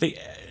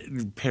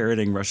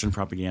parroting Russian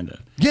propaganda.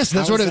 Yes,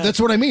 that's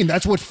what I mean.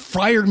 That's what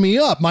fired me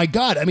up. My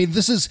God, I mean,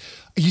 this is.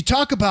 You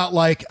talk about,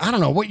 like, I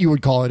don't know what you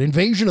would call it,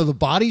 invasion of the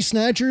body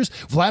snatchers.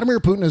 Vladimir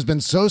Putin has been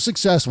so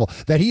successful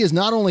that he has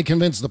not only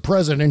convinced the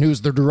president,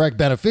 who's the direct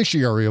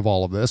beneficiary of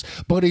all of this,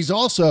 but he's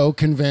also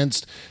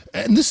convinced,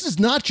 and this is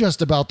not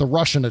just about the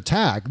Russian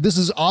attack. This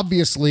is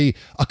obviously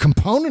a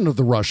component of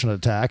the Russian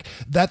attack,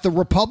 that the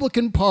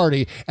Republican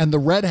Party and the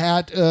Red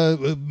Hat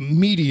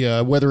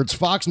media, whether it's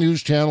Fox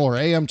News Channel or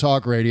AM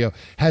Talk Radio,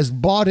 has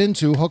bought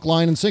into hook,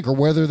 line, and sinker.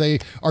 Whether they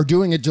are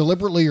doing it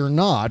deliberately or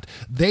not,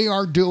 they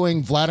are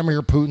doing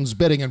Vladimir Putin's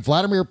bidding, and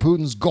Vladimir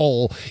Putin's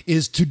goal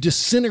is to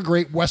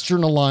disintegrate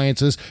Western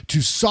alliances, to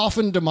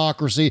soften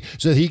democracy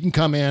so that he can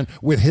come in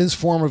with his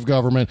form of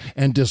government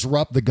and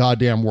disrupt the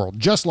goddamn world.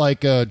 Just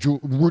like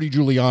Rudy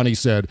Giuliani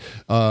said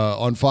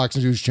on Fox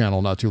News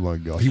Channel not too long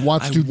ago. He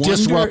wants to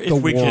disrupt the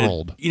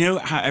world. You know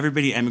how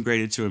everybody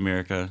emigrated to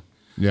America?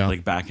 Yeah.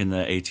 Like back in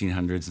the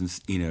 1800s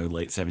and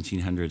late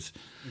 1700s.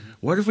 Mm-hmm.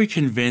 What if we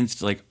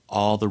convinced like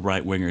all the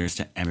right wingers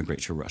to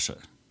emigrate to Russia?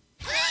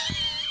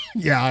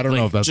 Yeah, I don't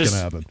know if that's going to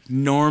happen.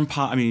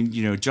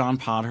 John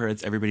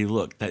Podhoretz, everybody,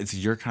 look, that is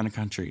your kind of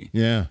country.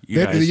 Yeah.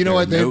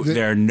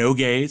 There are no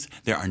gays.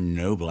 There are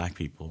no black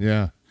people.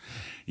 Yeah.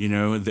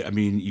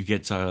 You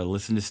get to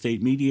listen to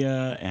state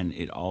media and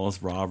it all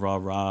is rah, rah,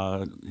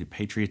 rah,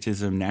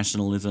 patriotism,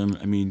 nationalism.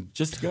 I mean,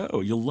 just go.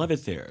 You'll love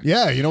it there.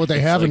 Yeah. You know what they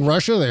have in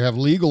Russia? They have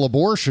legal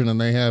abortion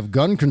and they have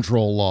gun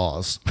control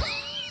laws.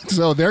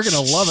 So they're going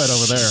to love it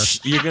over there.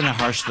 You're going to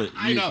harsh the.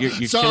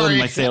 You're Sorry, killing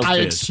my sales pitch. I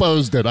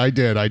exposed it. I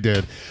did. I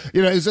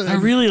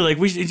really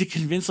we need to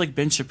convince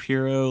Ben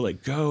Shapiro,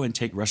 go and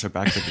take Russia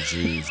back to the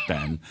Jews,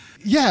 Ben.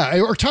 Yeah,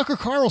 or Tucker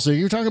Carlson.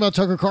 You were talking about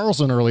Tucker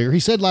Carlson earlier.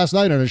 He said last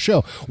night on his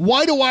show,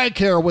 "Why do I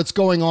care what's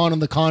going on in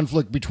the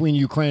conflict between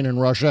Ukraine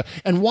and Russia?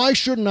 And why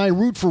shouldn't I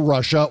root for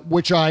Russia,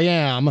 which I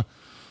am?"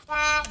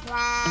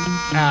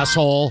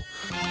 Asshole.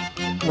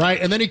 Right,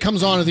 and then he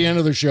comes on at the end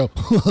of the show.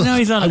 No,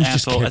 he's not an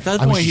asshole. At that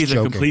point, he's a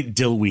complete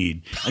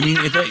dillweed. I mean,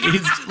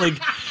 he's like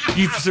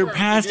you've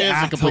surpassed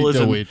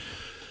assholism.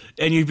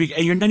 and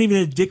you're not even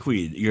a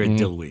dickweed. You're a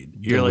dillweed.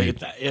 You're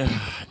Dillweed. like,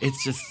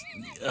 it's just,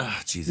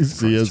 Jesus.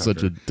 He is Tucker.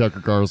 such a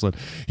Tucker Carlson.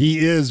 He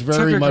is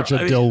very much a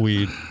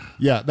dillweed.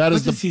 Yeah, that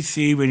is What does he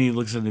see when he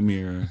looks in the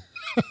mirror?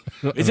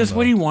 Is this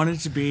what he wanted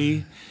to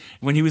be?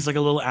 When he was like a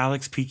little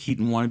Alex P.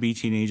 Keaton wannabe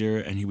teenager,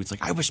 and he was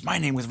like, I wish my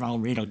name was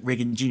Ronald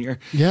Reagan Jr.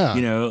 Yeah.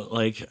 You know,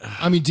 like.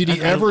 I mean, did he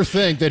ever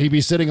think that he'd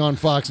be sitting on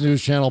Fox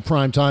News Channel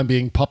prime time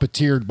being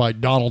puppeteered by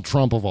Donald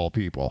Trump of all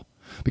people?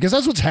 Because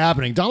that's what's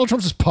happening. Donald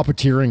Trump's just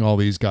puppeteering all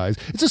these guys.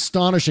 It's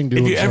astonishing to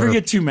If you observe. ever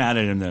get too mad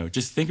at him, though,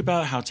 just think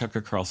about how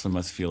Tucker Carlson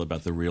must feel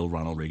about the real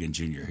Ronald Reagan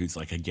Jr., who's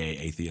like a gay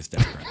atheist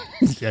Democrat.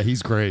 Yeah,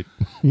 he's great.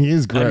 He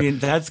is great. I mean,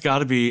 that's got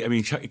to be,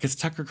 because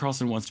Tucker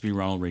Carlson wants to be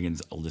Ronald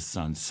Reagan's oldest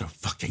son so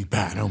fucking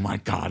bad. Oh my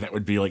God, that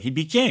would be like, he'd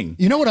be king.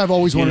 You know what I've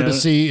always wanted know? to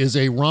see is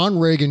a Ron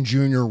Reagan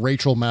Jr.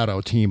 Rachel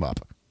Maddow team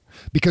up.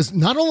 Because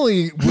not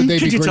only would they be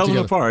Could you great tell them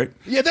together- apart?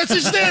 Yeah, that's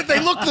just it.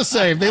 They look the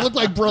same. They look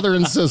like brother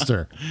and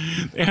sister.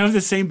 They have the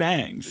same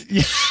bangs.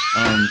 Yeah.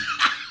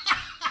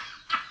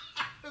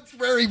 That's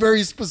very,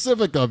 very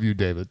specific of you,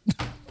 David.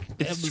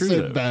 They have the true,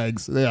 same though.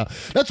 bangs. Yeah,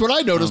 that's what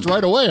I noticed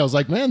right away. I was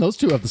like, man, those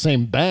two have the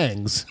same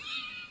bangs.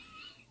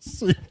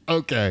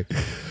 Okay.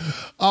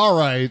 All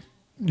right.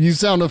 You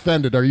sound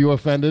offended. Are you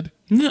offended?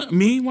 No,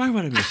 me? Why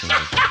would I be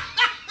offended?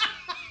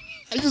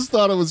 I just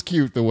thought it was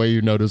cute the way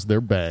you noticed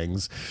their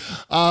bangs.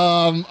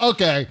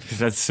 Okay. Because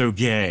that's so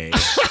gay.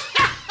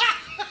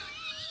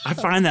 I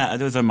find that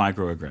was a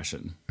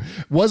microaggression.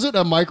 Was it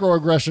a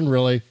microaggression,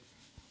 really?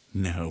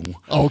 No.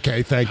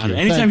 Okay, thank you.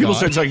 Anytime Thank people God.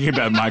 start talking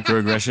about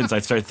microaggressions, I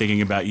start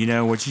thinking about,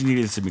 what you need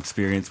is some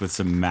experience with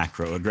some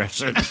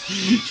macroaggression.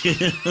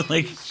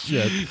 Like,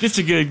 just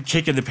a good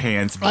kick in the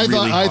pants. I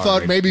really thought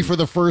hard. maybe for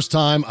the first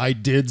time I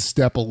did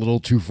step a little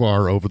too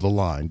far over the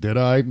line. Did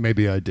I?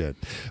 Maybe I did.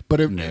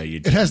 But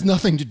it has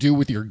nothing to do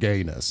with your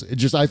gayness.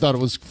 I thought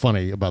it was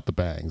funny about the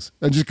bangs.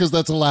 And just because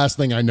that's the last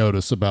thing I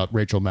noticed about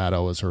Rachel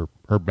Maddow is her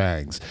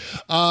bangs.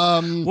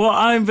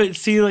 But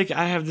see, like,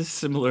 I have this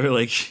similar,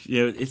 like,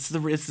 it's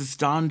this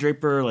Don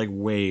Draper, like,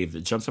 wave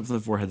that jumps up from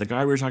the forehead. The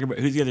guy we were talking about,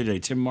 who's the other day?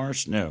 Tim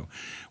Marsh? No.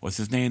 What's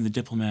his name? The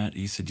diplomat.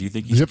 He said, do you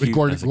think he's cute?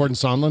 Gordon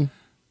Sondland?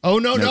 Oh,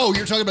 no.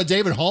 You're talking about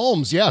David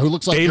Holmes. Yeah, who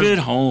looks like David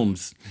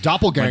Holmes.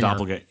 Doppelganger. My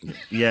doppelganger.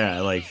 Yeah,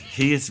 like,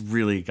 he has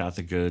really got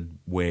the good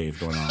wave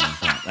going on in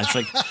front. That's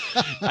like,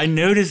 I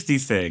noticed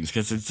these things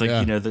because it's like,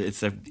 you're not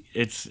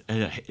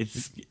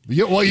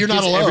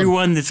alone.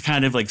 Everyone that's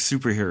kind of like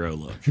superhero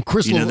look.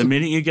 The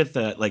minute you get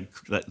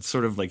that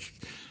sort of like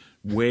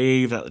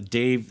wave,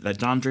 that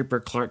Don Draper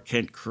Clark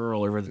Kent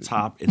curl over the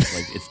top, it's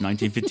like it's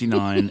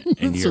 1959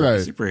 and you're a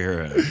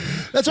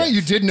superhero. That's right.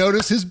 You did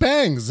notice his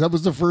bangs. That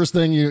was the first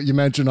thing you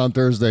mentioned on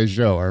Thursday's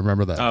show. I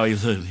remember that. Oh,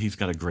 he's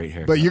got a great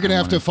haircut. But you're gonna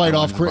have to fight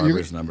off.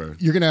 You're number.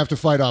 gonna have to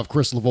fight off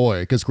Chris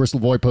Lavoie because Chris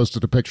Lavoie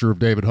posted a picture of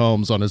David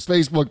Holmes on his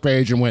Facebook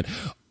page and went,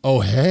 "Oh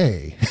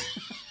hey."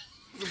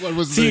 What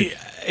was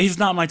he's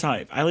not my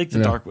type. I like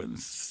the dark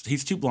ones.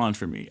 He's too blonde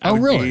for me.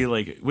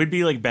 Really? We'd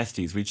be like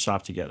besties. We'd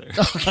shop together.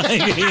 Okay.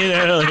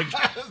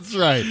 That's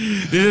right.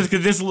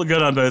 This will look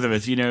good on both of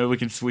us.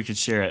 We could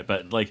share it.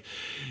 But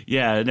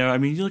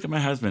you look at my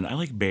husband. I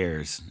like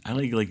bears. I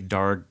like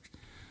dark,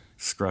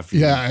 scruffy.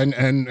 Yeah,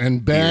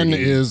 and Ben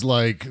beardy. is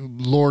like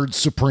Lord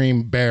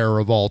Supreme Bear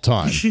of all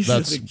time.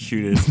 That's the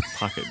cutest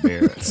pocket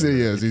bear.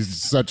 He is.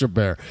 He's such a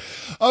bear.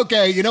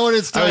 Okay, you know what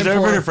it's time I was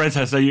over at for? a friend's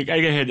house. So I go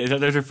ahead.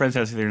 There's a friend's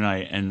house the other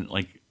night, and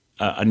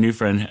a new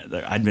friend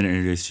that I'd been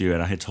introduced to,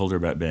 and I had told her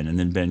about Ben, and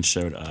then Ben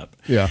showed up.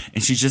 Yeah.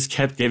 And she just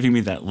kept giving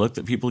me that look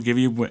that people give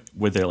you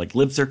where their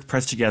lips are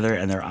pressed together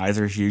and their eyes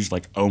are huge,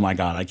 like, oh my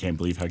God, I can't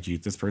believe how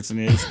cute this person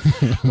is.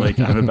 Like,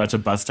 I'm about to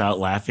bust out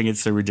laughing.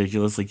 It's so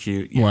ridiculously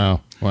cute.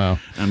 Wow.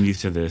 I'm used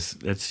to this.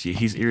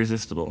 He's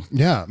irresistible.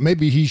 Yeah,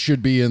 maybe he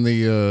should be in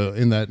the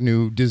in that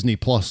new Disney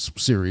Plus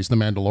series, The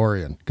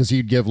Mandalorian, because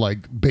he'd give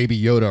like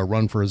Baby Yoda a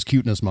run for his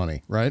cuteness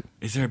money, right?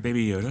 Is there a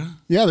Baby Yoda?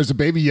 Yeah, there's a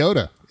Baby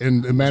Yoda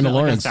in Mandalorian.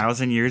 Like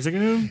 1,000 years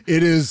ago?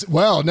 It is.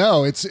 Well,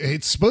 no, it's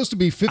supposed to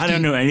be 50. I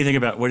don't know anything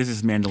about what is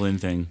this mandolin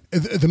thing.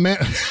 The man.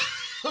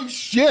 Oh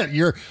shit!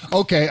 You're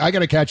okay. I got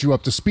to catch you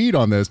up to speed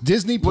on this.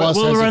 Disney Plus.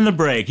 We'll run the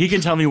break. He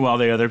can tell me while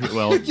the other people.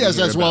 Well, yes,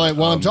 that's while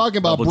I'm talking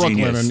about Bubble Brooklyn,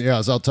 Genius. and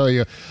yes, I'll tell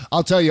you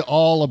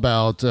all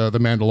about the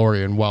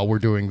Mandalorian while we're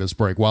doing this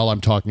break. While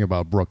I'm talking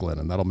about Brooklyn,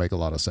 and that'll make a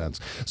lot of sense.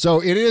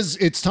 So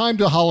it's time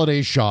to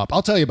holiday shop.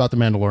 I'll tell you about the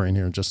Mandalorian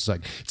here in just a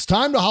sec. It's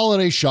time to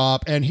holiday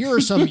shop, and here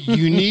are some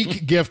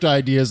unique gift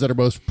ideas that are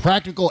both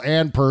practical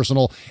and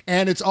personal.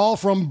 And it's all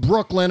from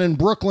Brooklyn, and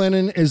Brooklyn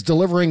is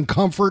delivering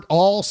comfort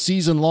all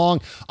season long.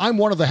 I'm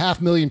one of the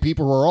 500,000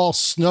 people who are all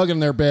snug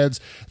in their beds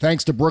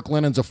thanks to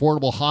Brooklinen's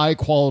affordable,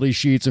 high-quality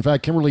sheets. In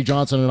fact, Kimberly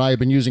Johnson and I have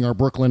been using our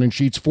Brooklinen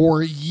sheets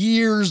for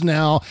years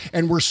now,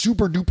 and we're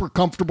super-duper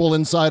comfortable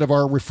inside of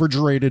our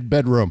refrigerated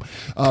bedroom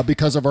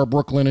because of our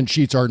Brooklinen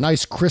sheets, our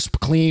nice, crisp,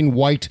 clean,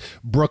 white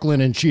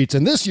Brooklinen sheets.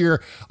 And this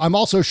year, I'm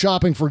also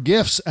shopping for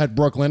gifts at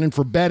Brooklinen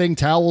for bedding,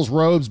 towels,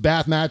 robes,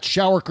 bath mats,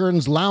 shower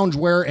curtains,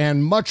 loungewear,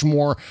 and much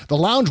more. The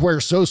loungewear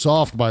is so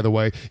soft, by the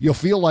way, you'll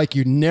feel like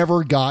you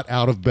never got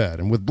out of bed.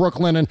 And with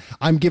Brooklinen,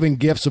 I'm giving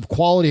gifts of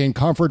quality and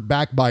comfort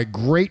backed by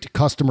great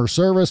customer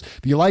service.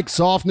 If you like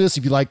softness,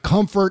 if you like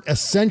comfort,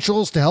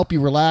 essentials to help you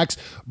relax,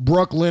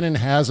 Brooklinen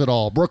has it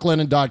all.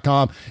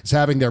 Brooklinen.com is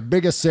having their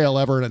biggest sale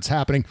ever, and it's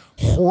happening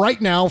right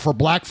now for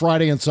Black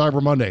Friday and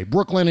Cyber Monday.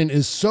 Brooklinen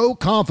is so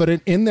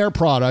confident in their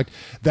product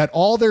that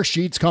all their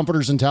sheets,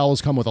 comforters, and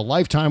towels come with a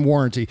lifetime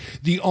warranty.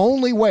 The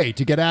only way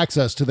to get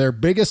access to their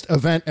biggest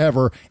event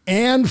ever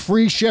and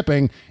free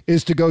shipping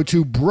is to go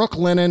to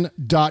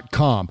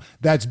brooklinen.com.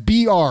 That's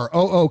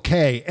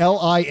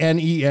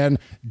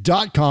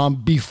BROOKLINEN.com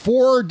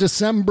before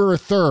December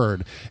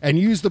 3rd and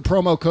use the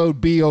promo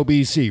code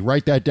BOBC.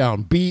 Write that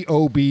down,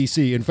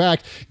 BOBC. In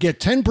fact, get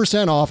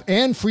 10% off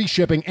and free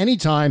shipping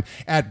anytime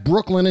at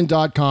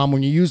brooklinen.com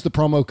when you use the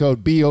promo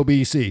code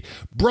BOBC.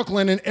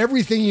 Brooklinen,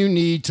 everything you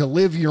need to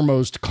live your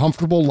most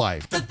comfortable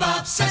life. The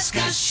Bob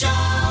Cesca Show.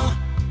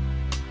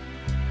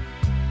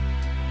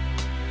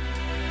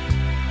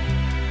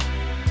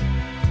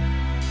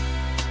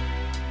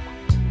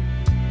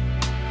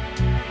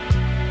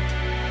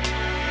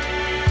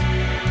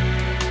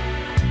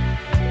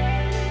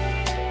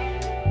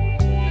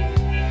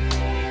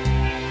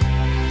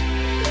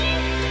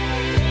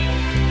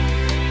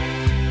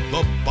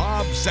 The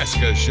Bob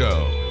Cesca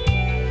Show.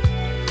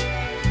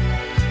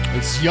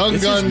 It's Young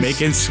This Guns. is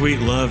making sweet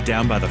love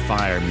down by the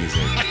fire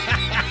music.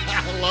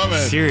 I love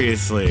it.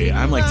 Seriously,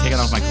 I'm like taking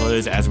off my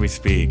clothes as we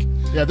speak.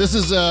 Yeah, this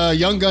is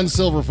Young Guns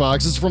Silver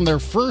Fox. This is from their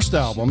first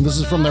album. This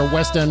is from their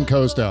West End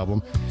Coast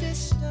album.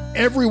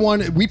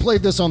 Everyone, we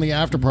played this on the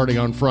after party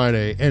on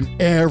Friday, and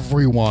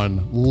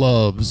everyone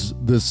loves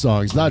this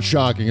song. It's not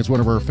shocking. It's one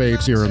of our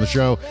faves here on the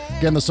show.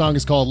 Again, the song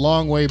is called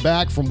Long Way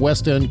Back from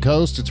West End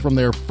Coast. It's from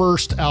their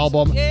first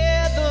album.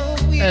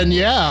 And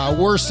yeah,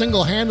 we're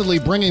single-handedly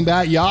bringing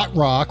back yacht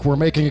rock. We're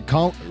making it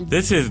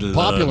This is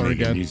popular love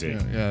again. music.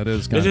 Yeah, it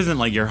is. This isn't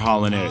like your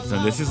Hall & Oates.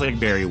 No, this is like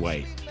Barry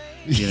White.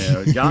 You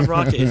know, yacht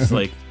rock is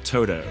like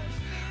Toto.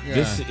 Yeah.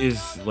 This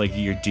is like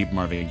your deep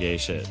Marvin Gaye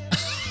shit.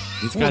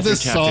 These Well, guys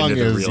this are tapped song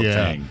into the is, real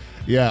yeah. thing.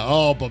 Yeah,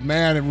 oh, but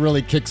man, it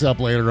really kicks up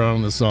later on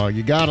in the song.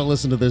 You got to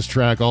listen to this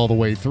track all the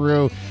way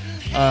through.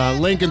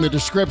 Link in the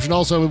description.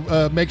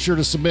 Also, make sure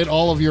to submit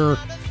all of your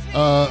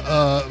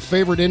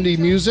favorite indie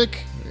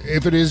music.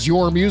 If it is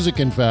your music,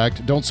 in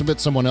fact, don't submit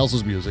someone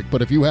else's music.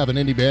 But if you have an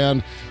indie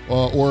band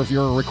or if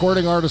you're a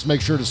recording artist,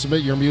 make sure to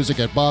submit your music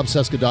at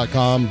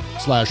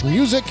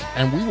bobcesca.com/music,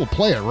 and we will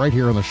play it right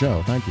here on the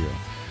show. Thank you.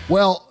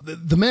 Well,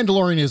 The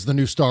Mandalorian is the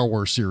new Star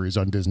Wars series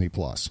on Disney+.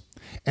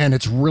 And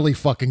it's really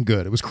fucking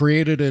good. It was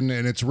created and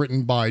it's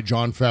written by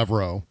Jon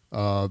Favreau.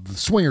 The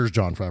Swingers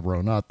Jon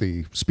Favreau, not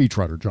the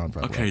speechwriter Jon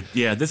Favreau. Okay,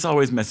 yeah, this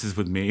always messes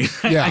with me.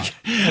 Yeah.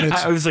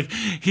 I was like,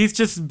 he's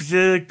just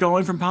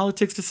going from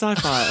politics to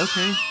sci-fi.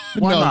 Okay,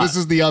 why not? This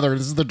is the other.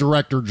 This is the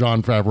director,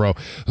 Jon Favreau,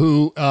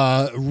 who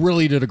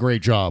really did a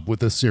great job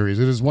with this series.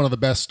 It is one of the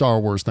best Star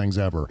Wars things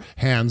ever,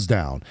 hands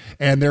down.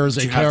 And there's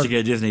a You have to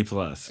get Disney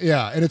Plus.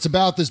 Yeah, and it's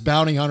about this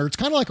bounty hunter. It's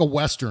kind of like a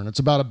Western. It's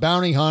about a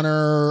bounty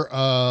hunter,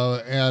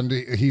 and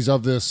he's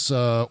of this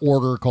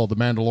order called the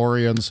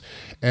Mandalorians,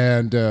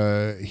 and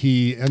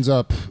he ends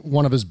up,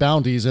 one of his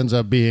bounties ends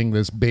up being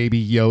this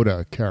baby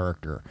Yoda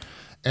character.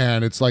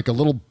 And it's like a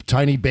little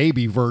tiny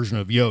baby version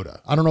of Yoda.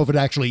 I don't know if it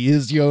actually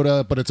is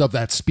Yoda, but it's of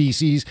that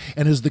species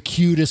and is the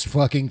cutest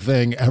fucking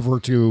thing ever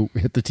to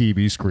hit the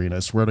TV screen.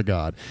 I swear to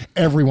God.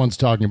 Everyone's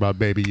talking about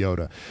baby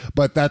Yoda.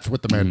 But that's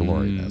what the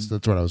Mandalorian is.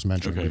 That's what I was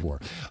mentioning before.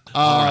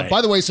 Right.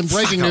 By the way, some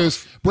breaking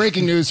news.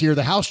 Breaking news here.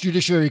 The House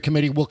Judiciary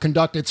Committee will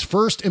conduct its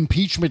first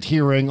impeachment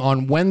hearing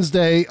on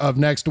Wednesday of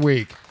next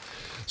week.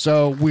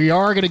 So we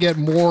are going to get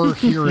more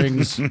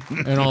hearings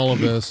in all of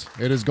this.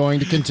 It is going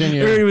to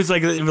continue. It was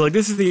like,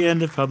 this is the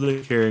end of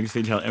public hearings.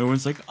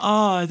 Everyone's like,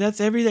 oh,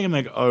 that's everything. I'm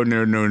like, oh,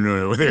 no.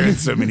 There are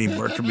so many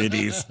more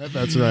committees.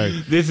 That's right.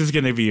 This is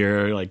going to be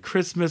your like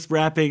Christmas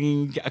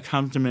wrapping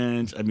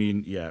accompaniment. I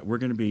mean, yeah, we're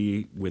going to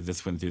be with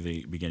this one through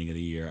the beginning of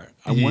the year.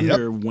 I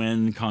wonder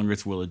when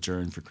Congress will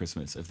adjourn for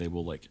Christmas, if they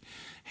will like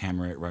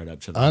hammer it right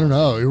up to the I don't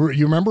know.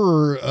 You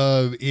remember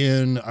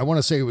in, I want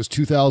to say it was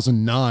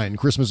 2009,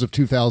 Christmas of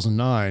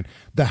 2009,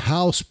 the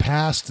House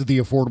passed the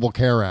Affordable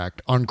Care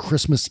Act on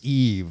Christmas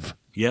Eve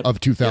of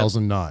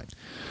 2009.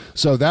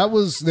 So that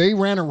was, they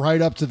ran it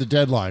right up to the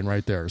deadline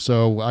right there.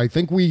 So I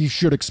think we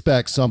should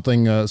expect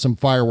something, some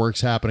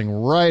fireworks happening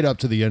right up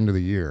to the end of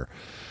the year.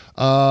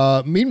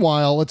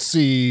 Meanwhile, let's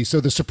see. So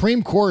the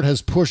Supreme Court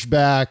has pushed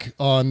back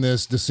on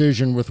this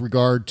decision with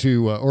regard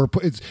to,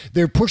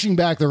 they're pushing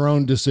back their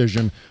own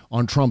decision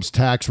on Trump's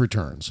tax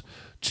returns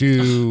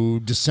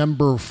to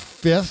December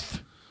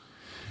 5th,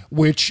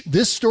 which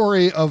this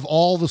story of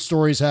all the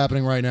stories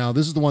happening right now,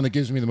 this is the one that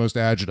gives me the most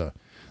agita.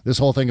 This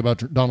whole thing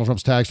about Donald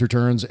Trump's tax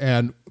returns.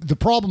 And the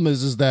problem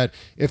is that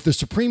if the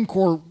Supreme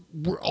Court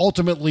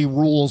ultimately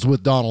rules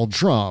with Donald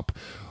Trump,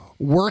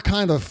 we're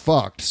kind of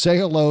fucked. Say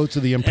hello to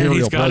the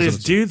imperial presidency. And he's got presidency.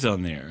 his dudes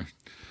on there.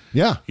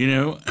 Yeah. You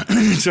know?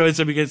 So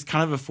it's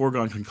kind of a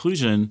foregone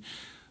conclusion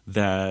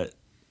that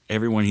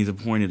everyone he's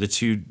appointed, the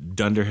two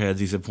dunderheads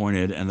he's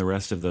appointed, and the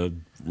rest of the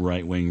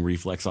right-wing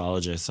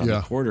reflexologists on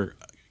the court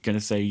going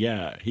to say,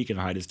 yeah, he can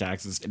hide his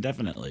taxes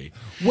indefinitely.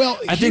 Well,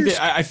 I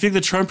think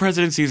the Trump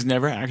presidency is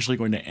never actually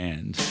going to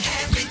end,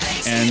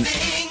 and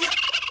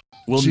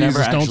we'll never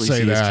actually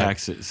see his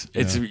taxes.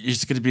 It's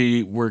just going to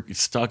be we're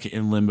stuck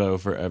in limbo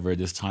forever.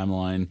 This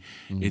timeline,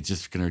 it's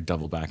just going to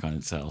double back on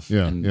itself.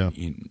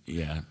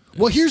 Yeah.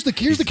 Well, here's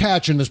the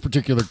catch in this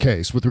particular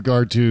case with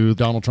regard to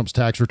Donald Trump's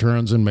tax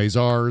returns and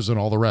Mazars and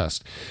all the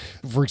rest.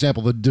 For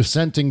example, the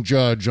dissenting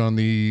judge on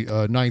the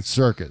Ninth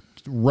Circuit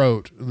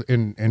wrote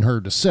in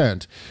her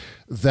dissent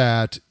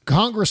that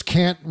Congress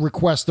can't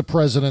request the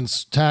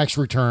president's tax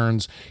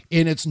returns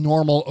in its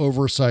normal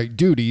oversight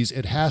duties.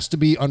 It has to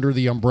be under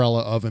the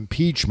umbrella of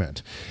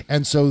impeachment.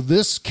 And so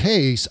this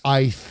case,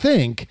 I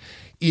think,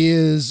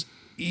 is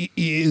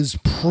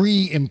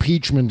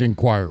pre-impeachment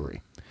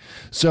inquiry.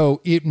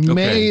 So it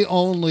may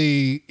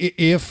only,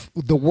 if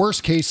the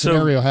worst case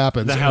scenario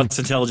happens. The House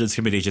Intelligence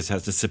Committee just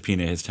has to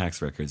subpoena his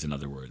tax records, in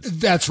other words.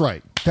 That's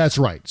right.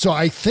 So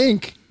I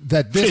think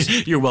that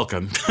this... You're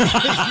welcome.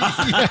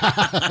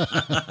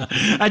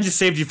 I just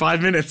saved you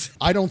 5 minutes.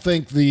 I don't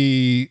think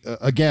the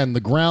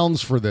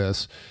grounds for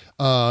this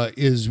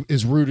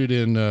is rooted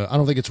in, I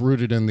don't think it's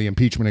rooted in the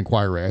impeachment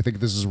inquiry. I think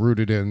this is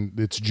rooted in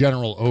its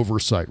general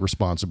oversight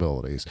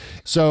responsibilities.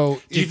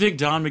 So do you think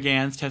Don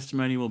McGahn's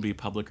testimony will be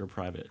public or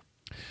private?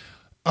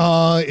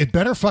 It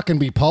better fucking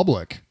be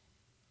public.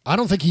 I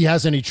don't think he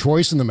has any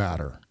choice in the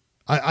matter.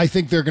 I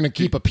think they're going to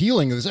keep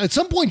appealing this. At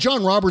some point,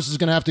 John Roberts is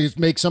going to have to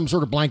make some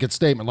sort of blanket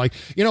statement like,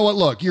 you know what,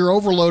 look, you're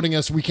overloading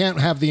us. We can't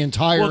have the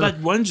entire... Well,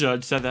 that one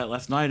judge said that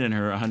last night in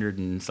her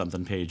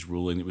 100-and-something page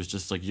ruling. It was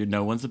just like,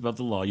 no one's above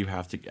the law. You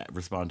have to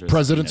respond to it.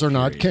 Presidents are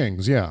not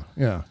kings. Yeah.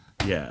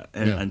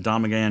 And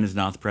Don McGahn is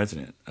not the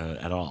president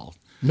at all.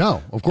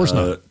 No, of course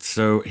not.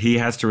 So he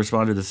has to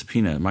respond to the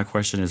subpoena. My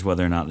question is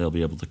whether or not they'll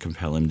be able to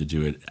compel him to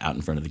do it out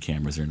in front of the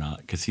cameras or not,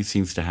 because he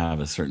seems to have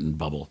a certain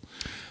bubble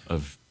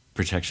of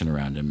protection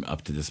around him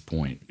up to this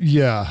point.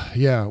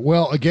 Yeah.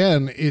 Well,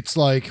 again, it's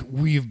like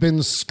we've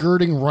been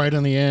skirting right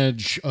on the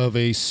edge of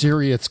a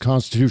serious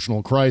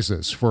constitutional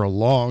crisis for a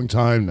long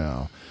time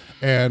now.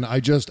 And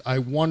I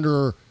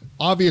wonder,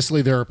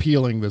 obviously they're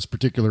appealing this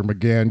particular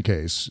McGahn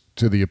case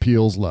to the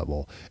appeals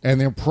level, and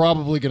they're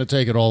probably going to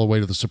take it all the way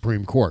to the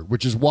Supreme Court,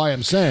 which is why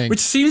I'm saying... Which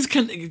seems,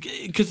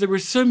 because there were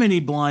so many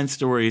blind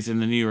stories in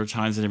the New York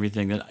Times and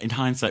everything that in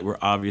hindsight were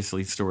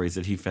obviously stories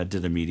that he fed to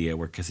the media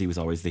because he was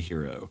always the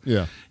hero.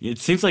 Yeah. It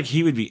seems like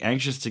he would be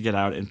anxious to get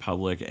out in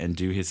public and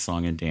do his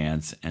song and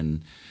dance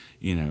and,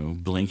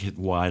 blink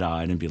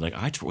wide-eyed and be like,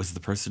 I was the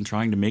person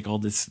trying to make all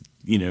this,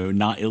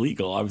 not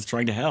illegal. I was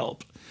trying to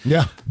help.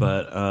 Yeah.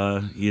 But,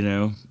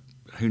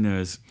 who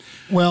knows?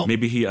 Well,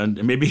 maybe he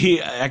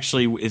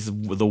actually is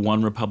the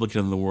one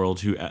Republican in the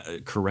world who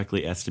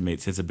correctly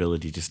estimates his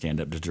ability to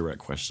stand up to direct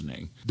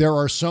questioning. There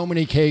are so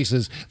many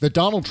cases that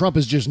Donald Trump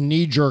is just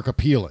knee-jerk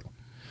appealing,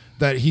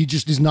 that he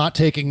just is not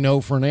taking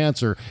no for an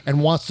answer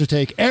and wants to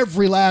take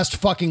every last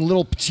fucking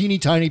little teeny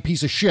tiny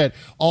piece of shit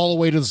all the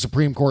way to the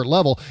Supreme Court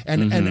level.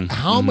 And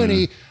how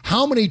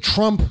many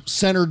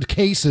Trump-centered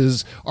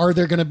cases are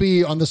there going to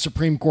be on the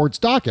Supreme Court's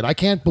docket? I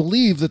can't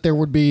believe that there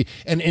would be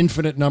an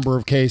infinite number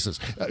of cases.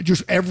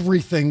 Just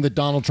everything that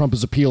Donald Trump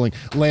is appealing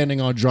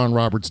landing on John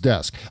Roberts'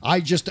 desk.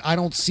 I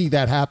don't see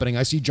that happening.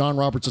 I see John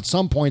Roberts at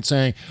some point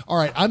saying, all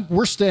right,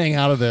 we're staying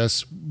out of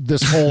this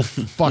whole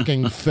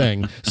fucking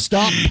thing.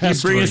 Stop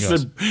pestering us.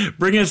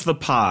 Bring us the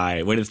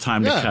pie when it's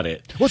time to cut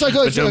it. What's like,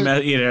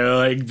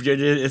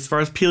 as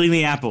far as peeling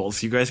the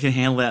apples, you guys can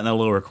handle that in the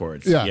lower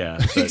courts. Yeah,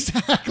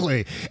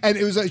 exactly. And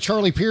it was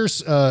Charlie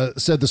Pierce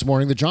said this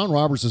morning that John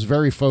Roberts is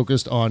very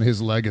focused on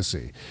his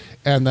legacy,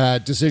 and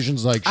that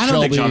decisions like I don't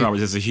think John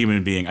Roberts is a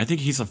human being. I think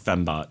he's a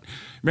fembot.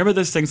 Remember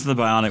those things from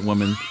the Bionic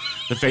Woman?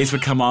 The face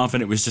would come off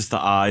and it was just the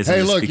eyes.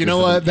 Hey, look, you know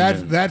what?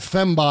 That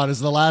fembot is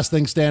the last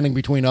thing standing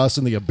between us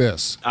and the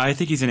abyss. I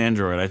think he's an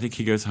android. I think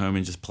he goes home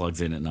and just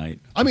plugs in at night.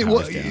 I mean,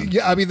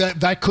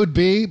 that could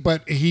be,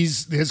 but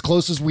he's as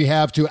close as we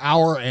have to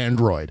our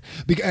android.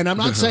 And I'm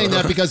not saying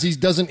that because he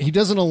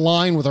doesn't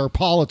align with our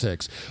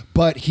politics,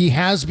 but he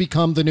has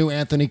become the new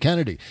Anthony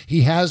Kennedy.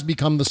 He has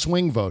become the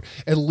swing vote,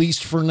 at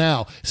least for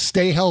now.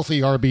 Stay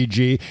healthy,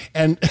 RBG.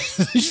 And I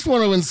just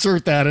want to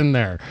insert that in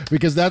there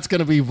because that's going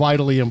to be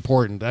vitally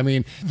important. I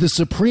mean, the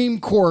Supreme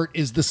Court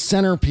is the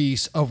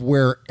centerpiece of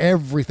where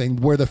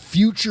the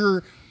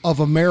future of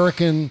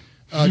American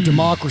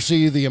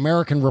democracy, the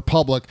American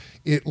Republic,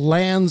 it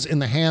lands in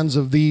the hands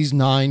of these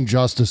 9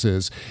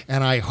 justices.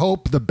 And I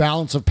hope the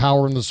balance of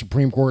power in the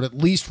Supreme Court at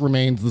least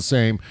remains the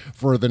same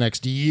for the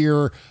next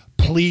year.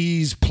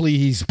 Please,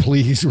 please,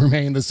 please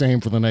remain the same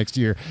for the next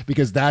year,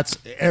 because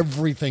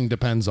everything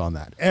depends on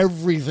that.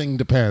 Everything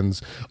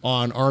depends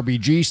on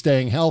RBG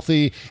staying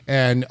healthy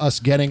and us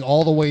getting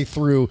all the way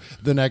through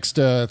the next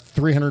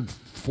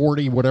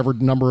 340 whatever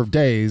number of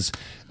days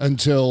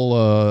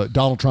until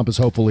Donald Trump is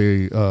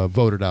hopefully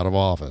voted out of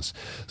office.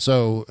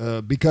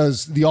 So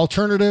because the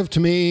alternative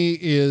to me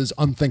is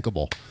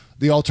unthinkable.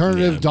 The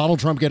alternative, Donald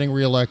Trump getting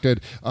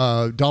reelected,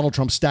 Donald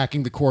Trump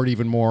stacking the court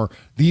even more.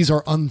 These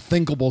are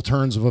unthinkable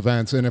turns of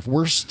events. And if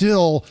we're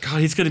still...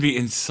 God, he's going to be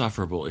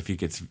insufferable if he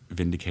gets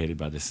vindicated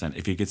by the Senate.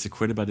 If he gets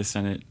acquitted by the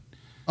Senate...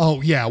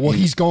 Oh, yeah. Well,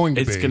 he's going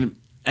to be.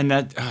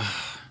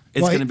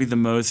 It's going to be the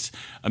most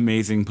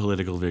amazing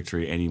political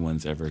victory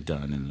anyone's ever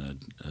done.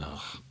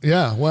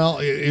 Yeah, well,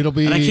 it'll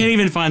be... And I can't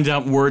even find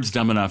out words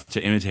dumb enough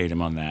to imitate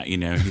him on that. You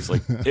know, he's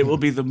like, it will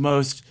be the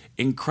most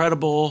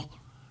incredible,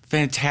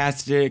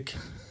 fantastic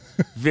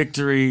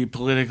victory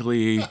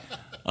politically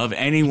of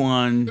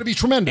anyone. It'll be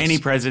tremendous. Any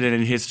president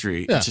in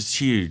history. Yeah. It's just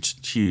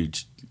huge,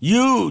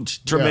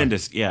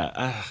 tremendous.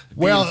 Yeah.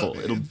 Beautiful.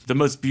 It'll the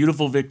most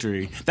beautiful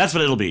victory. That's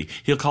what it'll be.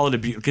 He'll call it a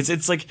beautiful, because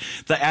it's like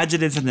the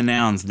adjectives and the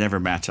nouns never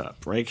match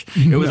up, right?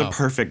 It was a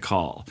perfect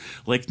call.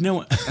 Like,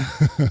 no,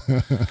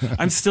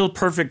 I'm still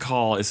perfect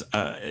call is,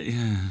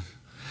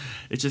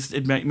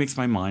 it makes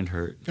my mind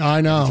hurt. I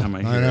know. Every time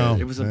I hear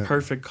it. It was a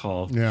perfect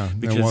call. Yeah,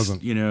 because, it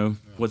wasn't. You know,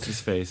 what's his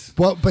face?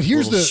 Well, but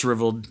here's the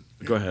shriveled.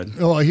 Go ahead.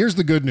 Well, here's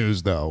the good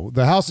news, though.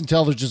 The House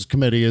Intelligence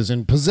Committee is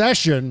in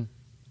possession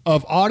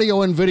of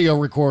audio and video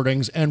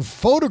recordings and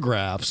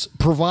photographs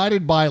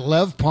provided by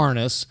Lev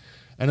Parnas,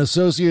 an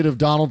associate of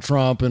Donald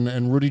Trump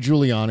and Rudy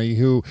Giuliani,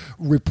 who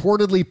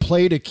reportedly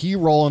played a key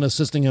role in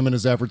assisting him in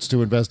his efforts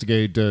to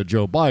investigate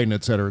Joe Biden,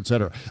 et cetera, et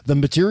cetera. The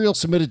material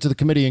submitted to the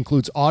committee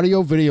includes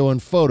audio, video,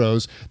 and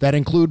photos that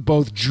include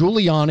both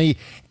Giuliani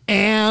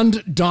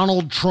and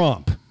Donald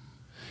Trump.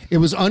 It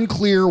was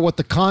unclear what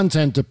the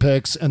content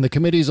depicts, and the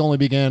committees only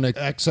began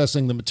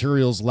accessing the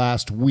materials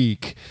last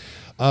week.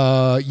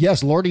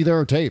 Yes, Lordy, there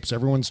are tapes.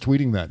 Everyone's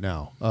tweeting that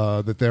now,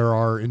 that there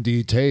are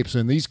indeed tapes.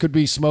 And these could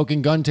be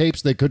smoking gun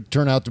tapes. They could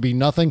turn out to be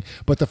nothing.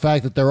 But the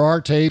fact that there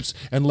are tapes,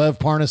 and Lev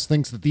Parnas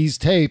thinks that these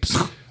tapes...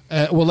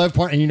 Lev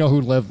Parnas, and you know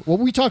who Lev... Well,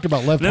 we talked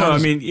about Lev Parnas. No, I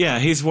mean, yeah,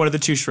 he's one of the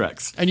two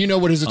Shreks. And you know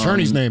what his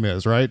attorney's name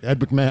is, right? Ed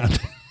McMahon.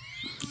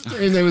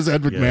 His name is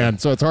Ed McMahon,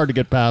 so it's hard to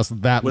get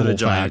past that with little a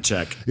giant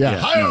fact. check. Yeah.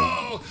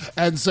 No.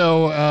 And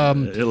so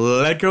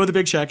let go of the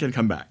big check and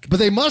come back. But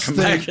they must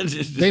think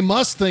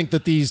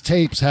that these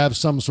tapes have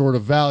some sort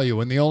of value,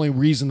 and the only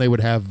reason they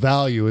would have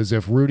value is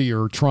if Rudy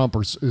or Trump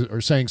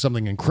are saying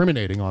something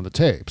incriminating on the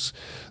tapes.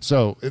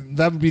 So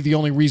that would be the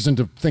only reason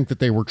to think that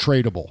they were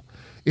tradable.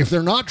 If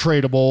they're not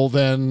tradable,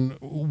 then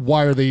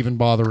why are they even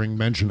bothering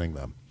mentioning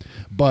them?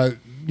 But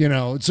you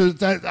know, so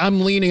that I'm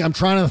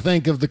trying to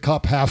think of the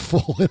cup half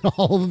full in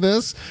all of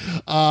this.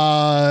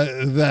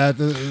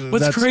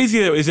 What's crazy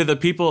though is that the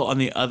people on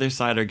the other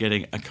side are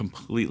getting a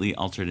completely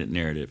alternate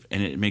narrative,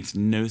 and it makes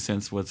no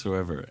sense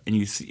whatsoever. And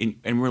you see,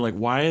 and we're like,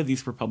 why are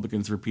these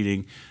Republicans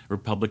repeating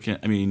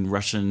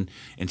Russian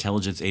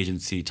intelligence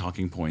agency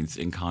talking points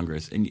in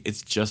Congress? And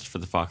it's just for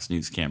the Fox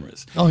News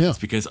cameras. Oh yeah, it's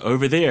because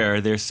over there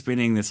they're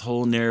spinning this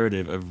whole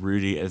narrative of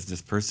Rudy as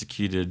this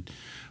persecuted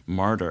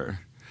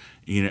martyr.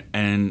 You know,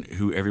 and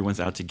who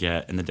everyone's out to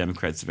get, and the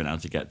Democrats have been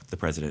out to get the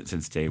president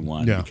since day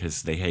one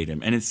because they hate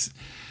him. And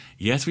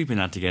yes, we've been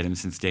out to get him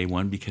since day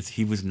one because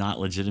he was not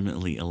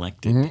legitimately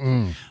elected.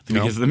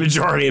 Because the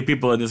majority of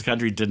people in this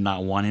country did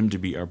not want him to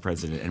be our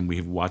president, and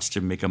we've watched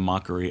him make a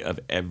mockery of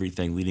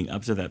everything leading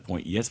up to that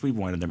point. Yes, we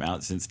wanted him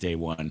out since day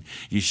one.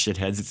 You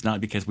shitheads, it's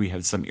not because we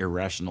have some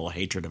irrational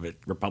hatred of a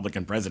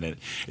Republican president.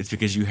 It's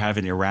because you have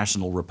an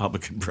irrational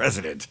Republican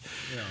president.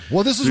 Yeah.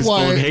 Well, this is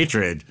why full of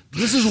hatred.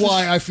 This is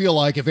why I feel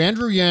like if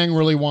Andrew Yang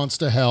really wants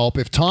to help,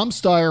 if Tom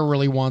Steyer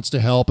really wants to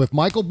help, if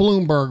Michael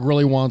Bloomberg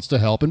really wants to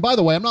help, and by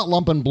the way, I'm not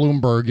lumping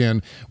Bloomberg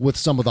in with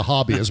some of the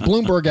hobbyists.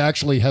 Bloomberg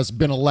actually has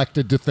been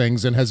elected to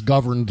things and has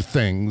governed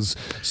things,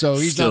 so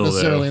he's not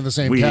necessarily in the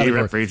same category.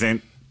 We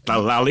represent the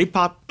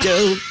Lollipop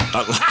Guild,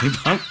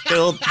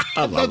 the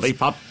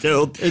Lollipop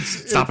Guild.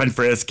 It's Stop and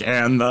Frisk,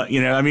 and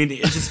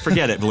just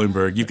forget it,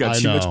 Bloomberg. You've got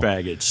too much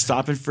baggage.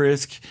 Stop and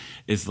Frisk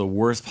is the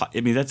worst.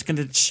 That's going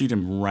to shoot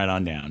him right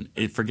on down.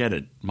 Forget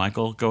it,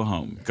 Michael. Go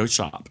home. Go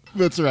shop.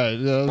 That's right.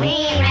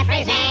 We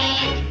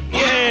represent.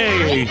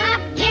 Yay!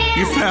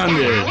 You found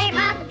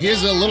it.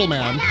 He's a little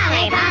man.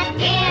 Lollipop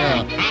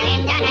Guild, and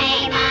in the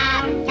name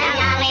of the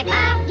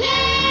Lollipop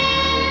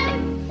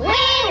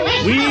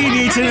Guild, we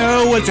need to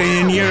know what's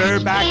in your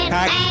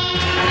backpack.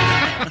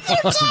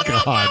 Oh,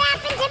 God.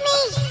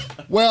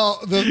 Well,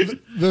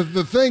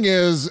 the thing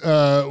is,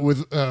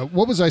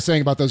 what was I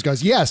saying about those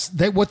guys? Yes,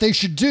 what they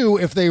should do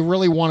if they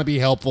really want to be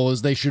helpful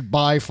is they should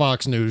buy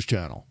Fox News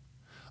Channel.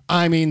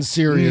 I mean,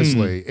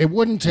 seriously, it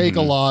wouldn't take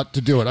a lot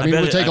to do it. I mean,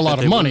 it would take a lot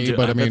of money,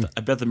 but I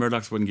bet the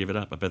Murdochs wouldn't give it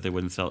up. I bet they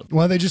wouldn't sell it.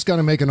 Well, they just got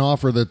to make an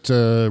offer that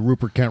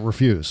Rupert can't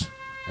refuse,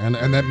 and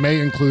that may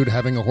include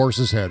having a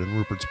horse's head in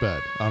Rupert's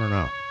bed. I don't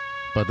know,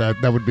 but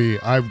that would be.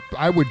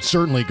 I would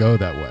certainly go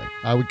that way.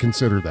 I would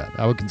consider that.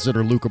 I would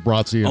consider Luca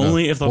Brasi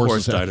only if the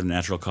horse died of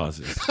natural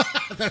causes.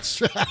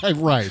 That's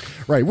right.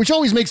 Which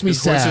always makes me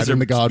sad in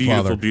The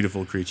Godfather.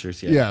 Beautiful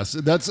creatures. Yeah. Yes,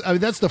 that's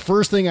the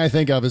first thing I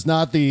think of is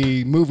not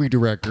the movie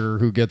director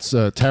who gets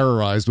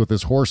terrorized with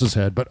his horse's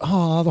head, but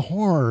the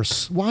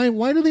horse. Why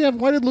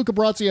did Luca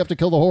Brasi have to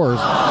kill the horse?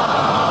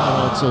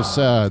 Oh, it's so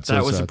sad.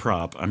 That was a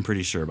prop. I'm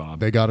pretty sure, Bob.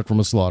 They got it from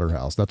a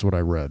slaughterhouse. That's what I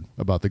read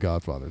about The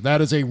Godfather.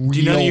 That is a real. Do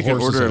you know you can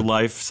horse's order head.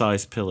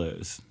 Life-size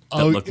pillows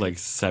that look like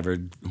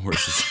severed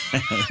horses'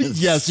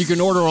 heads? Yes, you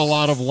can order a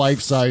lot of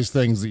life-size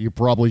things that you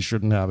probably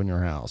shouldn't have in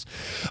your house.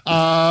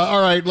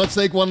 All right, let's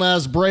take one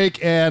last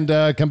break and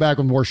come back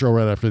with more show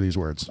right after these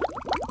words.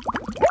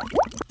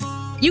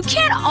 You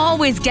can't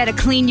always get a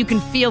clean you can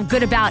feel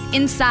good about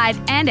inside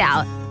and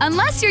out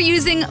unless you're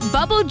using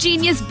Bubble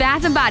Genius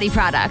Bath and Body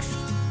products.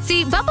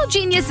 See, Bubble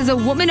Genius is a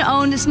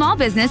woman-owned small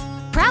business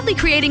proudly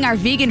creating our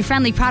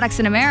vegan-friendly products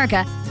in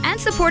America and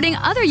supporting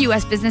other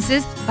U.S.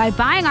 businesses by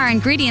buying our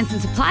ingredients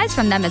and supplies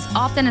from them as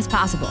often as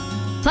possible.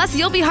 Plus,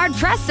 you'll be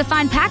hard-pressed to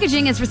find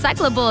packaging as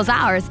recyclable as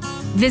ours.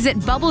 Visit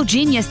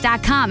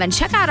BubbleGenius.com and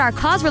check out our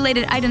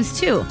cause-related items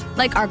too,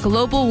 like our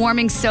global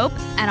warming soap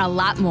and a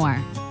lot more.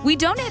 We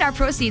donate our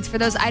proceeds for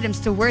those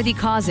items to worthy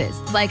causes,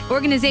 like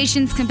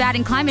organizations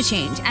combating climate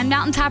change and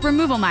mountaintop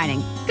removal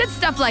mining. Good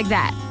stuff like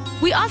that.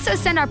 We also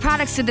send our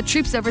products to the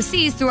troops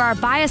overseas through our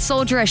Buy a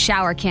Soldier a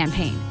Shower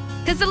campaign.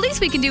 Because the least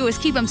we can do is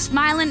keep them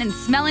smiling and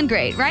smelling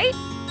great, right?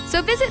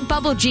 So visit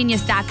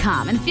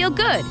BubbleGenius.com and feel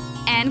good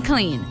and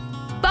clean.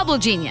 Bubble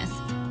Genius,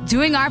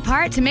 doing our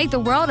part to make the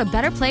world a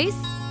better place,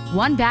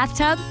 one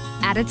bathtub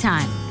at a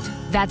time.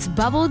 That's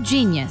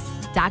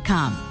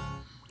BubbleGenius.com.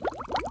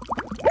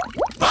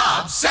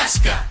 Bob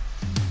Cesca.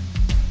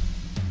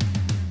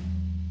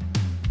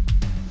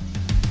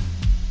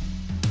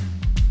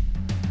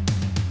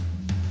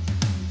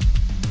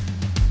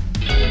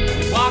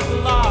 Walk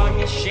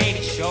along a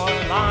shady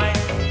shoreline,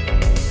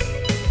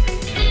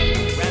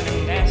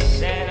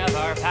 reminiscent of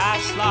our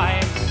past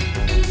lives.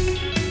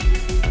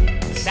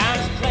 The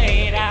sounds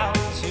played out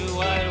to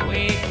what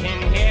we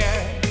can hear.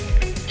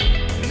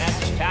 The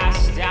message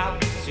passed out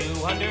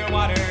to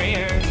underwater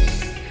ears.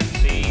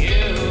 So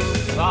you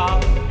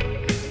fall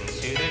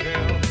into the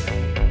groove,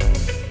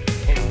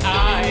 and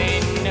I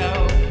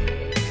know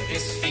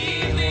this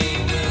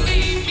feeling will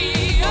leave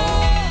me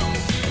on.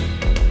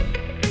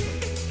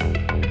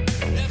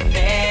 The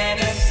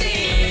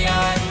fantasy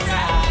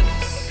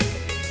unwraps.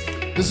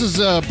 This is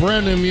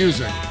brand new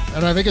music,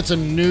 and I think it's a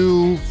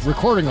new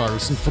recording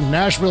artist from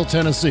Nashville,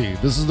 Tennessee.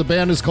 The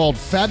band is called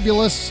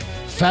Fabulist,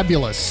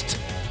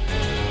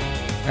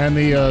 and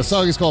the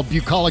song is called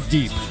Bucolic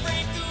Deep.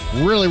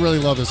 Really, really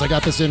love this. I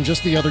got this in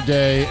just the other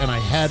day, and I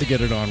had to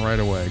get it on right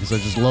away because I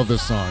just love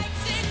this song.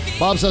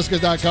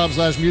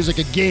 BobCesca.com/music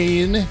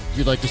again if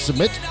you'd like to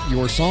submit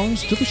your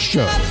songs to the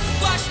show.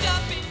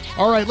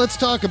 All right, let's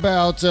talk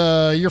about,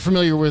 you're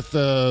familiar with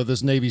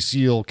this Navy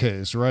SEAL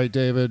case, right,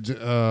 David?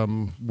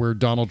 Where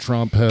Donald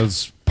Trump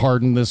has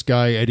pardoned this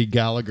guy, Eddie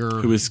Gallagher.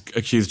 Who was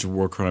accused of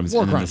war crimes.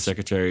 Then the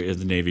Secretary of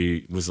the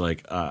Navy was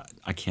like,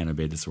 I can't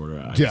obey this order.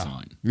 I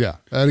resign. Yeah.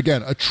 And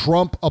again, a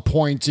Trump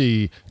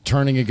appointee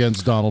turning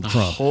against Donald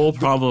Trump. The whole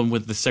problem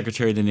with the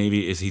Secretary of the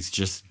Navy is he's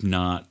just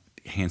not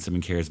handsome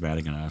and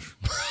charismatic enough.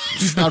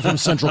 He's not from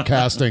Central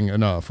Casting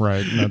enough,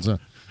 right? And that's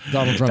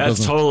Donald Trump.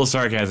 That's total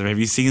sarcasm. Have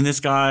you seen this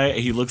guy?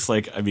 He looks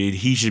like,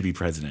 he should be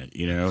president,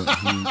 you know?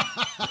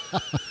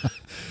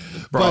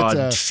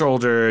 Broad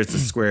shoulders, a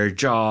square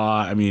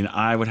jaw.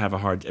 I would have a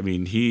hard.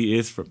 He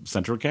is from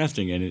Central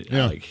Casting, and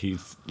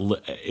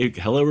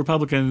hello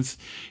Republicans.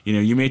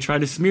 You may try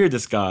to smear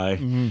this guy,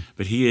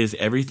 but he is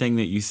everything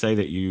that you say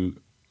that you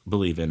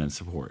believe in and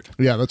support.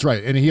 Yeah, that's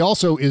right. And he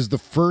also is the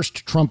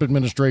first Trump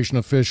administration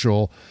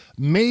official.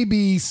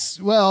 Maybe,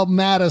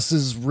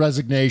 Mattis's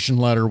resignation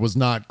letter was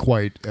not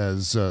quite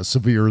as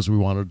severe as we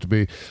wanted it to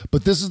be.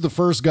 But this is the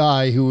first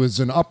guy who is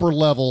an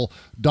upper-level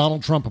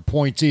Donald Trump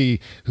appointee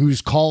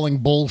who's calling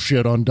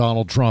bullshit on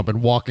Donald Trump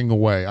and walking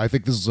away. I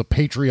think this is a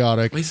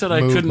patriotic He said,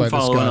 I couldn't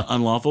follow an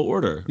unlawful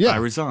order. Yeah. I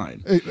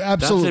resign.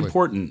 Absolutely. That's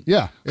important.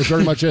 Yeah, it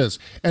very much is.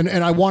 And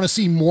I want to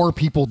see more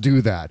people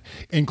do that,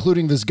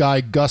 including this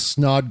guy, Gus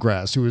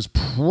Snodgrass, who is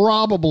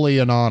probably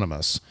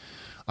anonymous.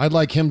 I'd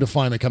like him to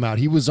finally come out.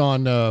 He was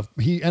on,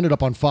 he ended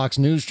up on Fox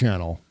News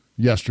Channel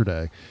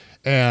yesterday,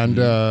 and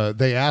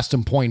they asked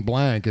him point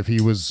blank if he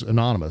was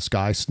anonymous.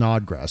 Guy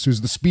Snodgrass, who's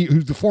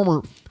the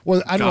former,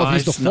 I don't know if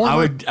he's the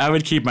former. I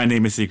would keep my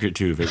name a secret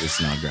too if it was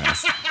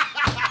Snodgrass.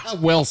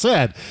 Well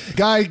said.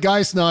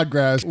 Guy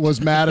Snodgrass was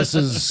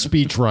Mattis's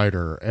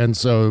speechwriter, and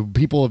so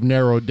people have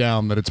narrowed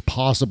down that it's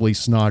possibly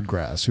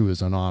Snodgrass who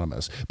is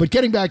anonymous. But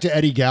getting back to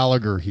Eddie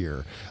Gallagher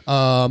here,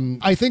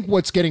 I think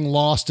what's getting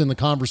lost in the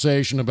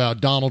conversation about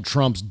Donald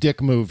Trump's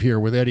dick move here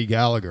with Eddie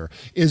Gallagher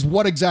is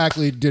what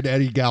exactly did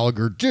Eddie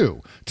Gallagher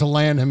do to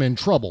land him in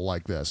trouble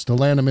like this, to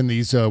land him in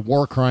these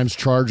war crimes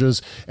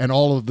charges and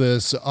all of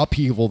this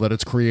upheaval that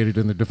it's created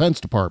in the Defense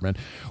Department.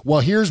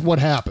 Well, here's what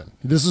happened.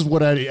 This is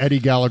what Eddie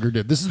Gallagher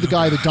did. This is the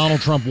guy that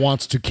Donald Trump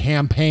wants to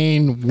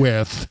campaign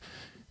with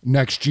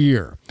next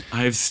year.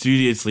 I have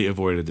studiously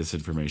avoided this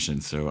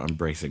information, so I'm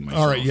bracing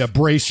myself. All right, yeah,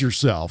 brace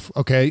yourself.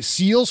 Okay,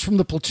 SEALs from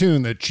the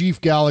platoon that Chief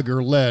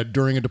Gallagher led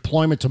during a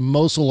deployment to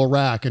Mosul,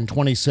 Iraq in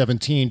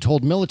 2017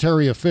 told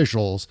military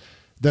officials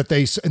that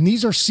and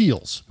these are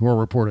SEALs who are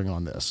reporting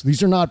on this.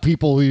 These are not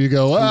people who you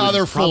go,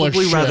 they're full of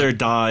shit. Probably rather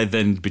die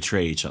than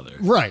betray each other.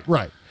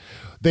 Right.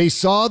 They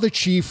saw the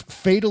chief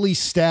fatally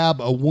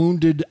stab a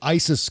wounded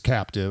ISIS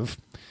captive.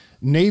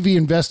 Navy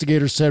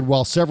investigators said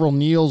while several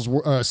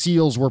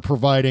SEALs were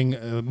providing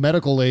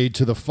medical aid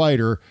to the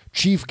fighter,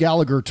 Chief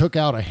Gallagher took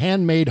out a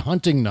handmade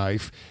hunting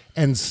knife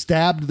and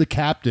stabbed the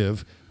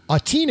captive, a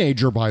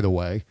teenager, by the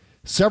way,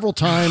 several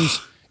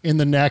times in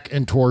the neck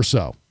and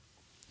torso.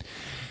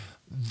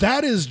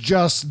 That is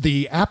just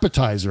the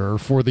appetizer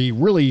for the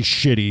really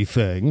shitty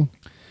thing.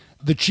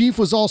 The chief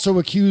was also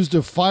accused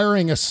of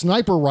firing a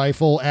sniper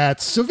rifle at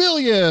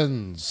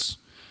civilians.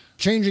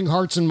 Changing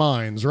hearts and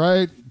minds,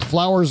 right?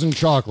 Flowers and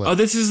chocolate. Oh,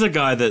 this is the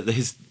guy that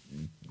his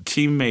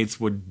teammates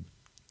would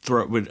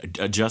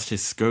adjust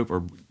his scope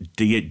or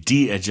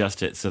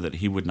de-adjust it so that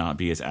he would not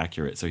be as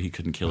accurate, so he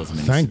couldn't kill as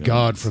many Thank civilians.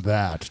 God for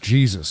that.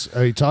 Jesus.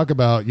 Talk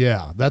about,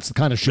 that's the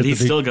kind of shit. But he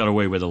still got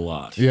away with a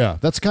lot. Yeah,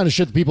 that's the kind of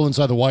shit the people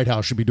inside the White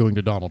House should be doing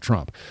to Donald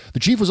Trump. The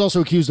chief was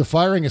also accused of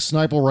firing a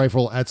sniper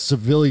rifle at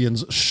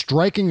civilians,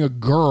 striking a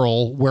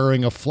girl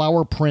wearing a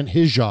flower print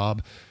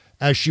hijab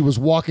as she was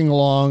walking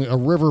along a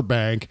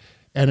riverbank,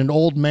 and an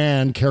old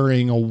man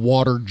carrying a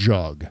water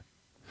jug.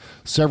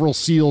 Several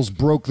SEALs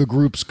broke the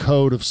group's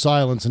code of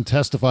silence and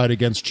testified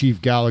against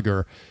Chief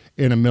Gallagher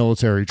in a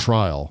military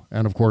trial.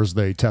 And of course,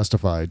 they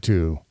testified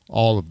to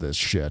all of this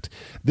shit.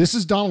 This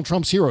is Donald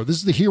Trump's hero. This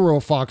is the hero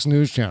of Fox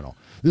News Channel.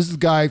 This is the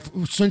guy,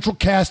 central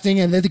casting,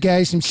 and they're the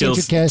guys from central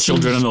casting.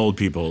 Children and old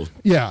people.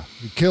 Yeah,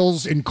 he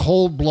kills in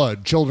cold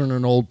blood children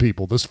and old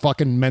people. This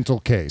fucking mental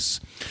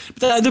case.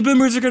 But the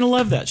boomers are going to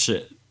love that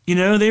shit.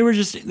 They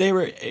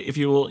were, if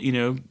you will,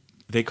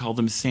 they call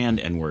them sand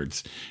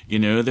N-words.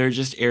 They're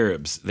just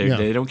Arabs.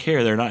 They don't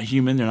care. They're not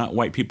human. They're not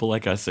white people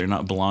like us. They're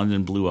not blonde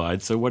and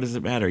blue-eyed. So what does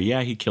it matter?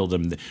 Yeah, he killed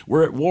them.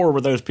 We're at war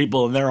with those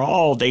people, and they're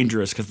all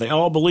dangerous because they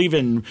all believe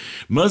in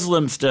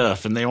Muslim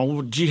stuff, and they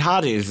all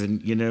jihadis.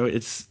 And,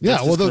 it's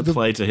the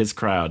play to his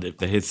crowd,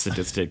 his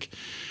sadistic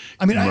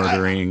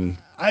murdering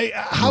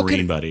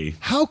Marine buddy.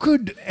 How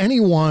could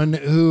anyone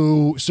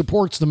who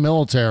supports the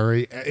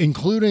military,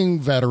 including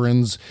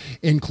veterans,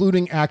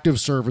 including active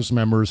service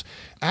members,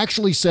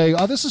 actually say,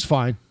 this is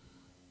fine?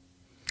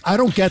 I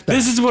don't get that.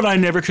 This is what I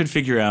never could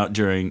figure out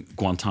during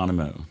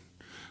Guantanamo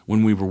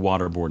when we were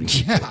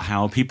waterboarding. Yeah.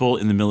 How people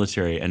in the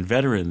military and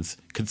veterans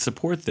could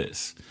support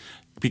this.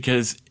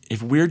 Because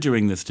if we're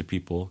doing this to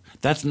people,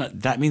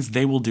 that means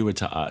they will do it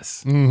to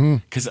us.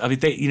 Because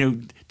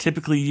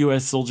typically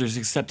U.S. soldiers,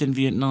 except in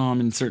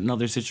Vietnam and certain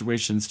other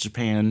situations,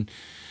 Japan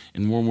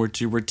in World War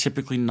II, were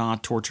typically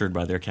not tortured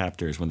by their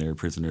captors when they were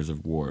prisoners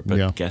of war.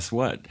 But guess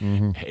what?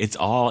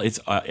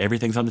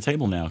 Everything's on the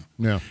table now.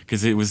 Yeah,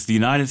 because it was the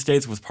United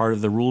States was part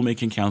of the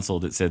rulemaking council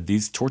that said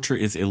torture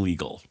is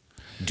illegal.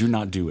 Do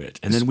not do it.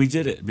 And then we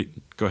did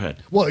it. Go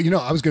ahead. Well,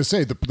 I was going to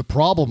say the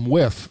problem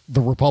with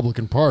the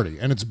Republican Party,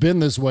 and it's been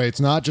this way, it's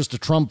not just a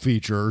Trump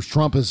feature.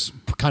 Trump has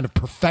kind of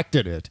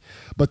perfected it.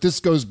 But this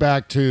goes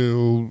back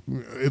to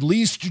at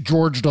least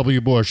George W.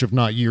 Bush, if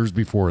not years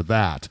before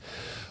that.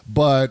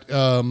 But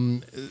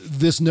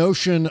this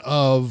notion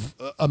of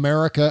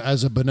America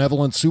as a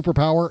benevolent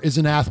superpower is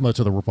anathema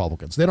to the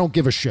Republicans. They don't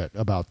give a shit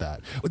about that.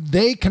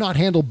 They cannot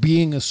handle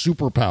being a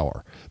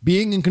superpower,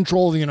 being in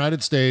control of the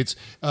United States,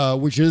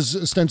 which is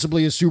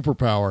ostensibly a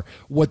superpower.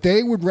 What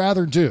they would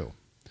rather do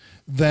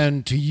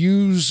than to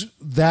use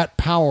that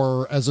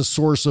power as a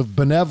source of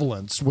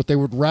benevolence, what they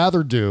would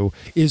rather do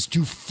is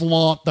to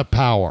flaunt the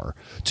power,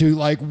 to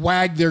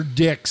wag their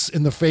dicks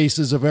in the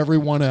faces of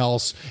everyone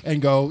else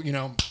and go,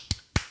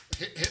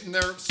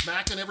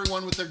 smacking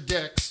everyone with their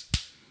dicks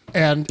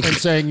and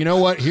saying, you know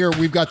what, here,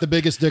 we've got the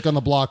biggest dick on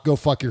the block, go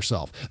fuck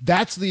yourself.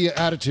 That's the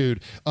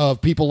attitude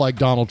of people like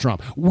Donald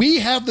Trump. We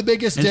have the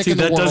biggest dick in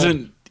the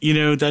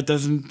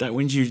world. That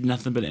wins you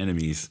nothing but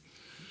enemies.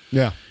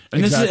 Yeah.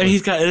 And exactly.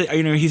 He's got,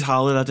 he's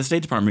hollowed at the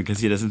State Department because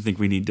he doesn't think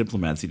we need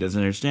diplomats. He doesn't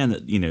understand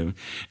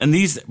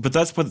that, but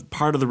that's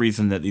part of the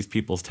reason that these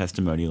people's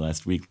testimony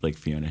last week, like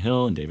Fiona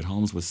Hill and David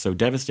Holmes, was so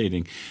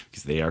devastating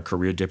because they are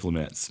career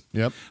diplomats.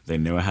 Yep. They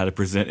know how to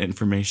present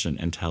information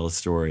and tell a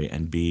story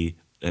and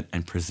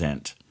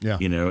present. Yeah.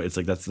 It's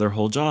that's their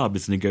whole job.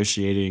 It's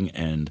negotiating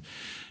and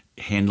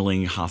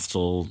handling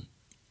hostile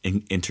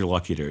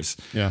interlocutors.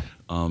 Yeah.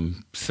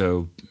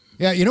 So.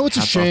 Yeah, what's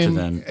a shame?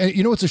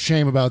 What's a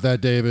shame about that,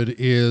 David,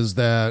 is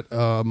that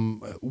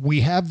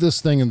we have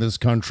this thing in this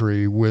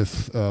country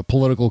with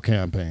political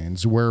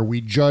campaigns where we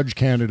judge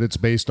candidates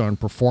based on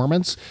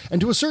performance,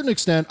 and to a certain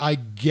extent, I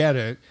get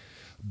it.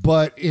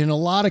 But in a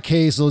lot of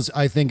cases,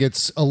 I think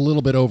it's a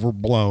little bit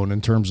overblown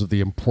in terms of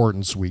the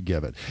importance we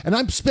give it. And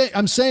I'm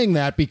saying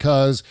that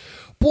because,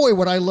 boy,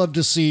 would I love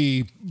to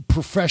see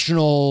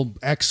professional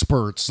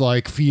experts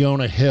like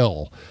Fiona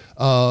Hill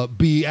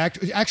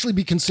actually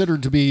be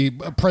considered to be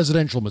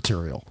presidential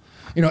material.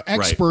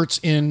 experts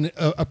in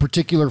a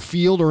particular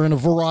field or in a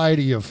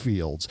variety of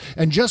fields.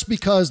 And just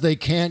because they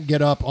can't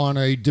get up on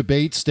a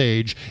debate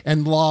stage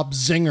and lob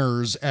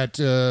zingers at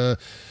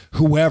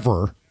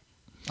whoever.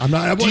 I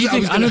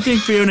don't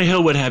think Fiona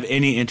Hill would have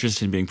any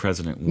interest in being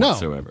president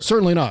whatsoever. No,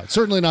 certainly not.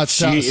 Certainly not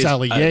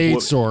Sally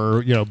Yates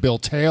or Bill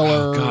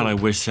Taylor. Oh God, I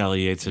wish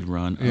Sally Yates had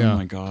run. Yeah. Oh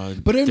my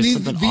God, but there's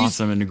something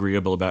awesome and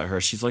agreeable about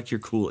her. She's like your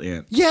cool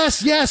aunt.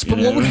 Yes. But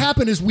what would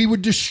happen is we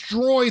would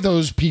destroy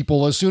those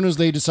people as soon as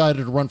they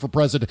decided to run for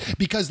president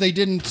because they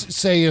didn't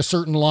say a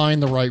certain line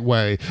the right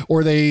way,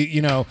 or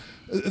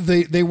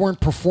they weren't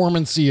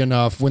performance-y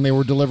enough when they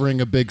were delivering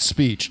a big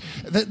speech.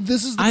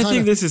 I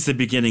think this is the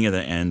beginning of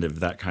the end of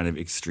that kind of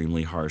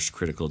extremely harsh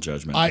critical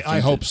judgment. I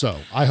hope so.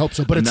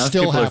 But it's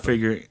still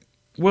happening.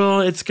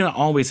 Well, it's going to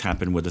always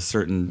happen with a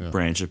certain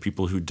branch of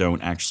people who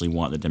don't actually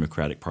want the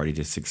Democratic Party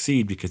to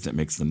succeed because it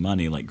makes them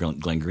money, like Glenn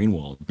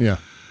Greenwald. Yeah,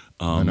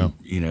 I know.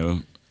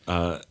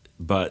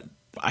 But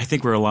I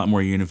think we're a lot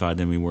more unified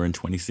than we were in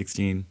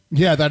 2016.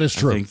 Yeah, that is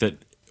true. I think that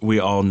we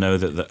all know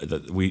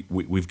that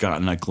we've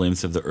gotten a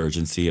glimpse of the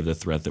urgency of the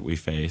threat that we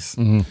face.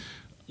 Mm-hmm.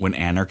 When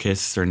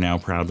anarchists are now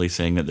proudly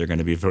saying that they're going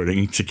to be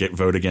voting to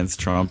vote against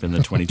Trump in the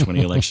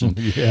 2020 election.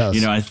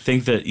 Yes. I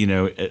think that,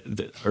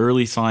 the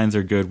early signs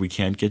are good. We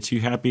can't get too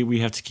happy. We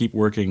have to keep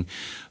working.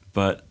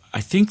 But I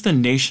think the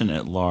nation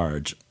at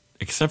large,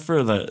 except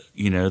for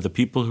the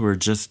people who are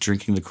just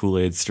drinking the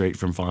Kool-Aid straight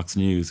from Fox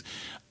News,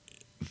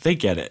 they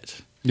get it.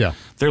 Yeah.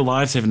 Their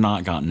lives have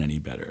not gotten any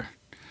better.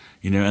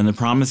 And the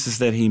promises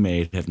that he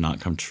made have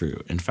not come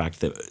true. In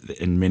fact,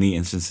 in many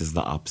instances,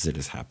 the opposite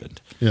has happened.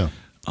 Yeah.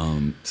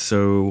 Well,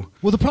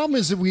 the problem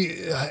is that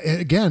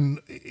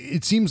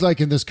it seems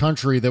like in this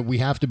country that we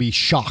have to be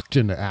shocked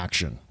into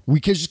action. We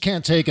just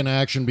can't take an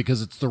action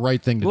because it's the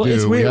right thing to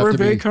do. We're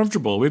very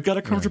comfortable. We've got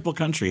a comfortable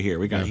country here.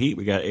 We got heat,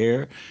 we got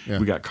air,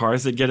 we got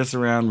cars that get us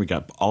around, we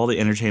got all the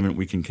entertainment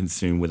we can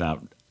consume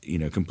without,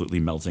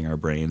 completely melting our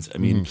brains. I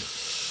mean,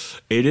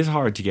 it is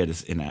hard to get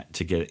us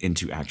to get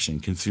into action.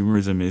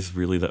 Consumerism is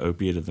really the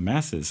opiate of the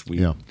masses.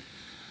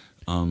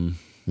 I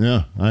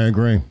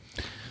agree.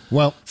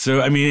 Well, so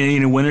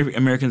when are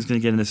Americans going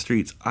to get in the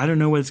streets? I don't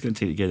know what it's going to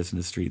take to get us in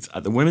the streets.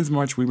 At the Women's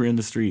March, we were in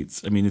the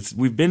streets.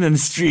 We've been in the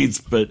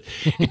streets, but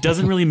it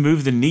doesn't really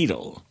move the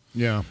needle.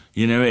 Yeah,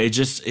 I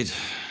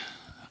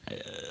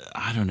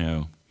don't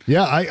know.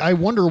 Yeah, I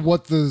wonder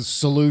what the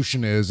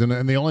solution is, and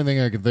the only thing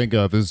I can think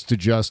of is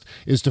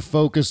to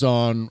focus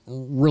on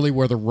really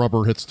where the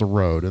rubber hits the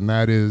road, and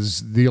that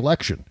is the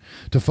election.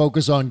 To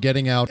focus on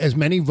getting out as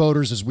many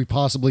voters as we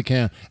possibly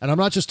can, and I'm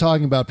not just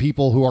talking about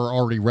people who are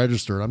already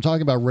registered. I'm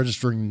talking about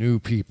registering new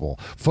people,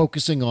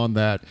 focusing on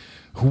that.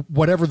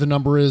 Whatever the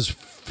number is,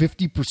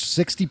 50%,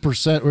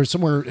 60%, or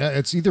somewhere,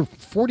 it's either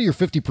 40 or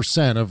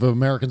 50% of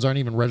Americans aren't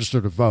even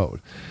registered to vote.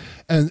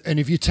 And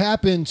if you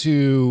tap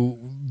into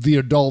the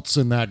adults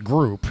in that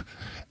group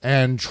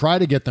and try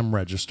to get them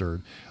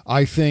registered,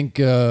 I think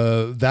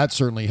that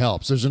certainly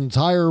helps. There's an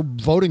entire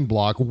voting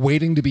block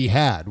waiting to be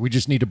had. We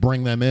just need to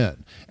bring them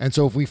in. And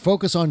so if we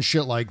focus on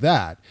shit like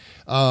that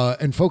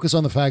and focus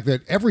on the fact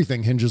that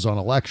everything hinges on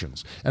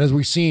elections, and as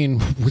we've seen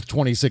with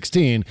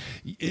 2016,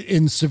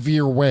 in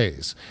severe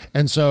ways.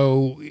 And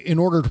so in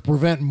order to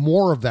prevent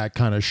more of that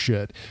kind of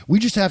shit, we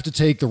just have to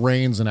take the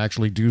reins and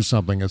actually do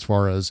something as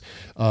far as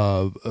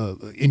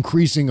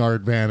increasing our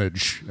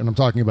advantage. And I'm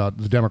talking about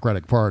the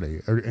Democratic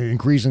Party,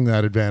 increasing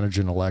that advantage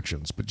in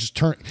elections. But just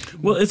turn...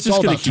 Well, it's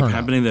just going to keep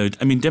happening, though.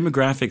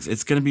 Demographics,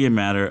 it's going to be a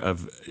matter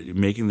of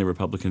making the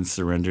Republicans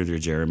surrender their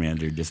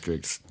gerrymandered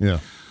districts. Yeah.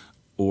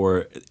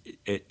 Or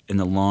in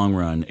the long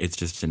run, it's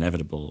just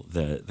inevitable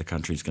that the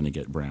country's going to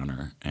get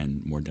browner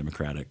and more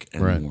democratic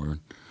and more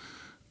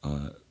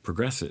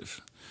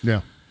progressive.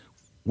 Yeah.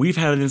 We've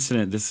had an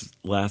incident this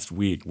last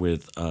week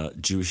with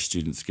Jewish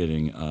students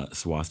getting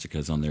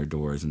swastikas on their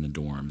doors in the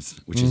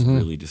dorms, which is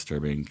really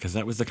disturbing because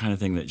that was the kind of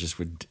thing that just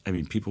would,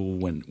 people,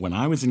 when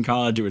I was in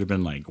college, it would have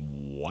been like,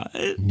 what?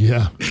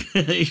 Yeah.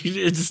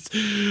 Just,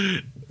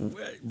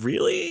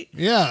 really?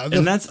 Yeah.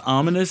 And that's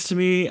ominous to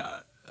me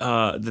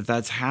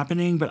that's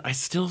happening, but I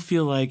still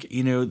feel like,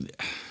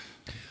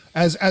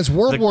 As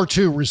World War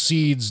II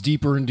recedes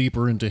deeper and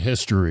deeper into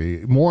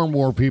history, more and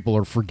more people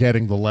are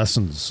forgetting the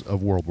lessons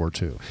of World War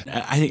II.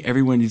 I think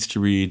everyone needs to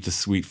read The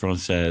Suite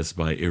Française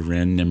by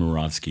Irene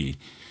Nemirovsky.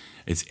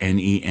 It's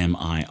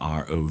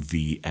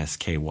Nemirovsky.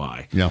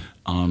 Yeah.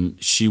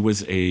 She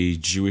was a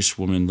Jewish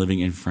woman living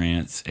in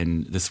France,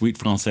 and The Suite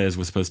Française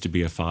was supposed to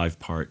be a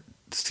 5-part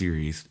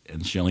series,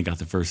 and she only got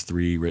the first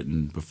 3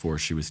 written before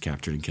she was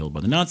captured and killed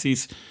by the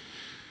Nazis.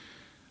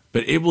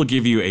 But it will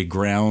give you a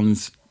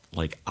grounds,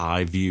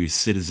 eye view,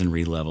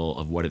 citizenry level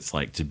of what it's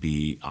like to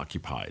be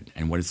occupied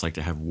and what it's like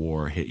to have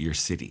war hit your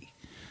city.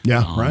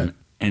 Yeah, right.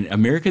 And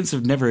Americans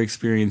have never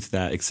experienced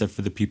that except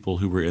for the people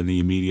who were in the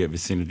immediate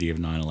vicinity of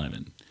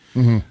 9/11.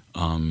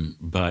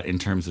 But in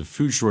terms of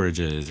food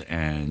shortages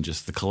and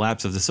just the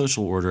collapse of the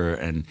social order,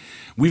 and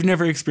we've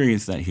never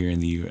experienced that here in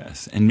the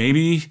U.S. And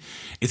maybe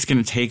it's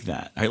going to take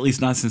that, at least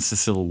not since the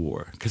Civil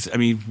War. Because,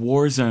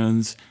 war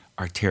zones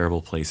are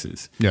terrible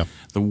places. Yeah.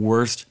 The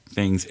worst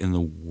things in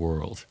the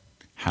world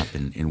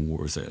happen in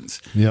war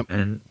zones. Yep.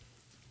 And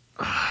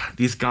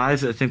these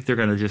guys that think they're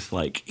going to just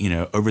like,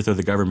 overthrow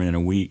the government in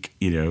a week,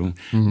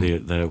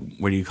 the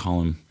what do you call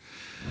them?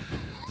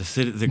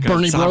 The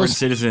Bernie sovereign Bros?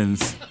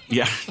 citizens.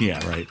 Yeah,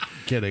 right.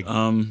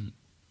 Kidding.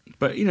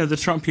 But the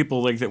Trump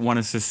people like that want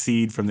to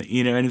secede from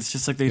the and it's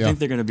just like they think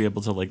they're going to be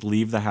able to like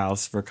leave the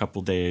house for a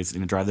couple days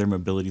and drive their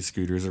mobility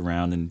scooters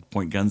around and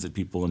point guns at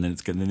people, and then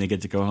then they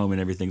get to go home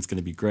and everything's going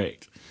to be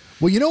great.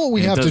 Well, you know what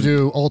we have to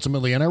do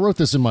ultimately, and I wrote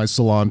this in my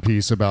Salon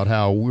piece about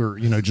how we're,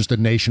 just a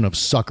nation of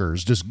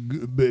suckers, just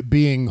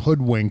being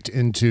hoodwinked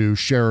into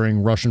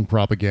sharing Russian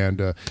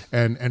propaganda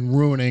and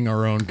ruining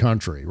our own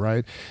country,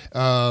 right?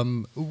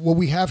 What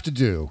we have to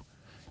do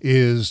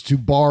is to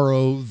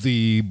borrow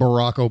the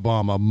Barack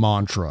Obama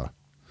mantra,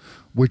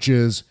 which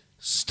is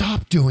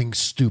stop doing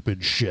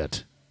stupid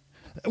shit.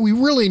 We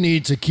really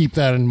need to keep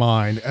that in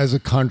mind as a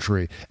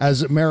country,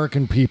 as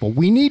American people.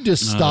 We need to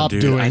stop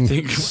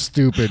doing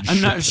stupid shit.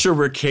 I'm not sure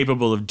we're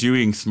capable of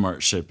doing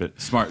smart shit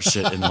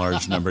in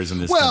large numbers in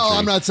this country. Well,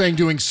 I'm not saying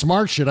doing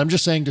smart shit. I'm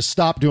just saying to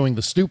stop doing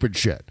the stupid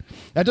shit.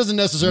 That doesn't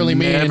necessarily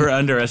mean... Never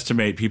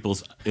underestimate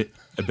people's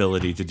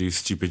ability to do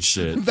stupid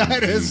shit.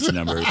 That is huge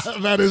numbers.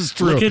 That is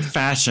true. Look at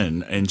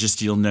fashion and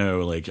just you'll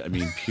know,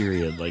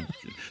 period.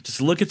 Just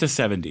look at the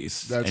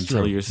 70s and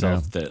tell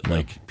yourself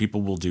that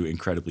people will do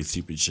incredibly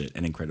stupid shit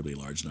in incredibly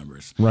large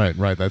numbers.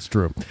 Right, that's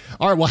true.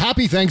 All right, well,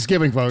 happy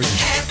Thanksgiving, folks.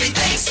 Happy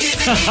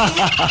Thanksgiving.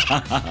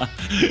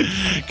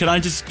 Can I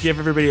just give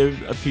everybody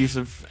a piece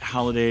of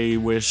holiday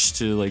wish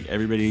to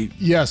everybody?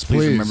 Yes,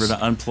 please. Remember to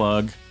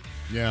unplug.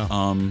 Yeah.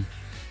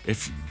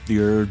 If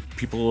your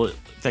people at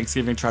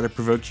Thanksgiving try to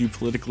provoke you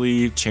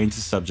politically, change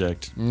the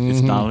subject. Mm-hmm.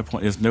 It's not a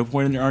point. There's no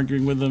point in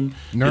arguing with them.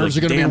 Nerves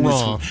are going to be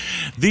raw.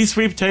 These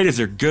sweet potatoes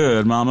are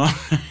good, mama.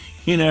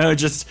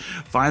 Just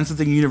find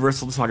something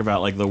universal to talk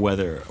about, like the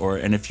weather.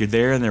 And if you're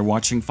there and they're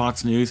watching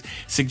Fox News,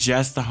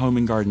 suggest the Home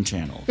and Garden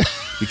channel.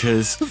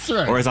 Because, That's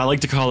right. Or as I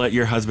like to call it,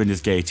 your husband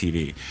is gay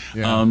TV.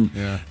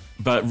 Yeah.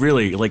 But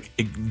really,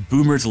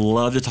 boomers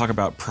love to talk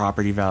about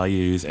property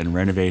values and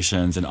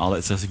renovations and all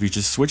that stuff. So if you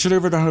just switch it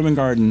over to Home and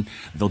Garden,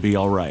 they'll be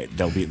all right.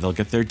 They'll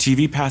get their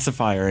TV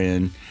pacifier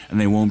in, and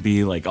they won't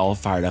be all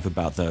fired up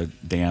about the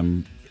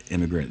damn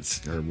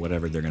immigrants or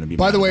whatever they're going to be.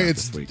 By the way,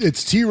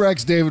 it's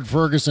T-Rex David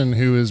Ferguson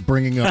who is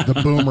bringing up the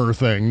boomer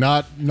thing,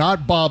 not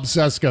Bob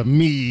Cesca,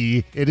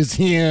 me. It is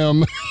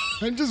him.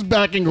 I'm just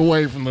backing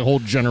away from the whole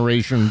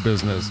generation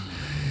business.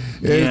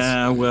 Again,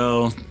 I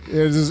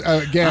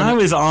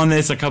was on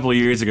this a couple of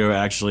years ago,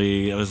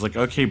 actually. I was like,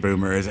 okay,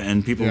 boomers.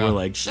 And people were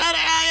like, shut up.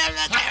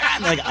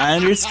 I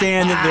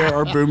understand that there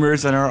are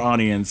boomers in our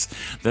audience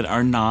that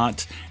are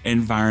not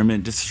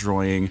environment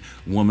destroying,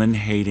 woman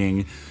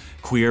hating,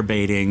 queer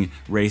baiting,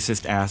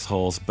 racist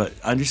assholes. But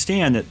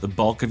understand that the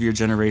bulk of your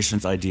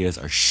generation's ideas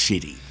are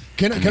shitty.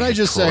 Can I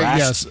just say,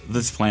 yes,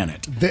 this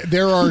planet.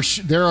 There are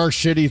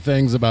shitty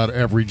things about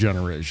every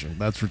generation.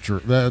 That's for sure.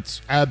 That's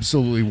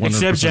absolutely 100%.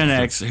 Except Gen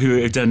X,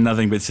 who have done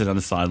nothing but sit on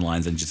the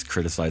sidelines and just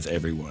criticize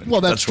everyone.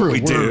 Well, that's true. What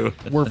we do.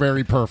 We're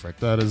very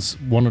perfect. That is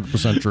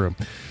 100% true.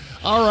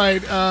 All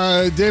right,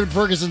 David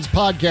Ferguson's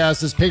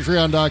podcast is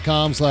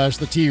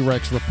patreon.com/the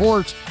T-Rex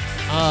Report.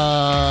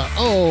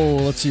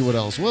 Let's see what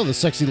else. Well, the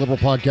Sexy Liberal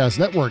Podcast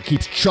Network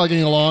keeps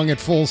chugging along at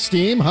full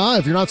steam, huh?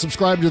 If you're not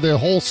subscribed to the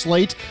whole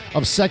slate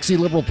of Sexy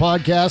Liberal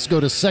podcasts, go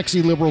to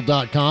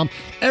sexyliberal.com.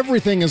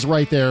 Everything is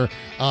right there,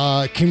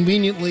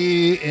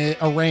 conveniently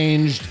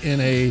arranged in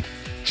a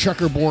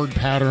checkerboard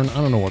pattern. I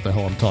don't know what the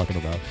hell I'm talking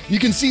about. You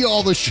can see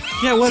all the shows.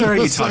 Yeah, what are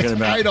you talking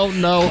about? I don't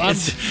know. I'm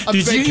did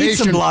vacation. You eat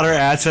some blotter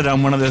acid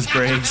on one of those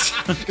breaks?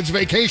 It's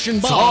vacation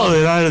It's Bob.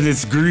 all out of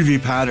this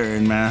groovy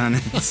pattern,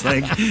 man. It's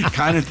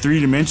kind of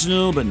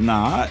three-dimensional, but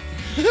not.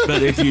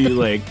 But if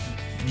you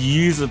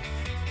use a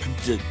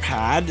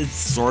pad, it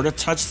sort of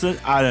touches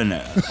it. I don't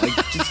know.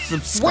 Just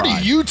subscribe. What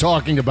are you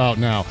talking about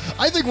now?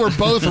 I think we're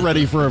both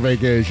ready for a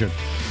vacation.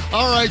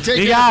 All right, take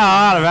care. You got a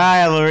lot of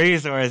valuable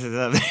resources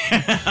up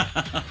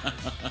there.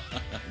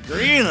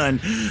 Greenland,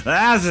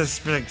 that's a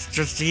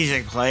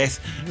strategic place.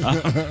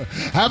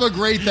 Have a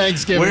great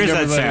Thanksgiving. Where's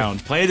everybody. that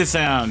sound? Play the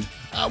sound.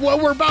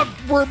 We're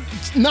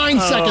 9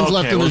 seconds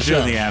left in the show.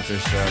 We'll do the after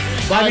show.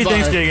 Happy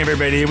Thanksgiving,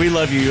 everybody. We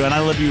love you, and I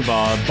love you,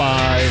 Bob.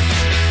 Bye.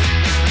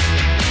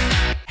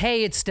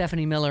 Hey, it's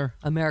Stephanie Miller,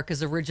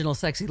 America's original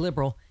sexy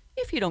liberal,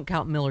 if you don't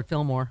count Millard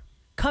Fillmore.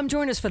 Come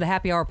join us for the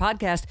Happy Hour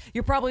podcast.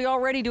 You're probably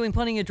already doing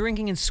plenty of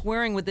drinking and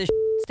swearing with this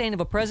stain of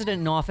a president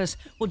in office.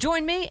 Well,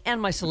 join me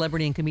and my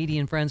celebrity and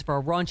comedian friends for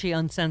a raunchy,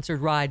 uncensored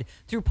ride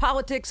through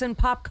politics and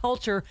pop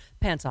culture,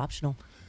 pants optional.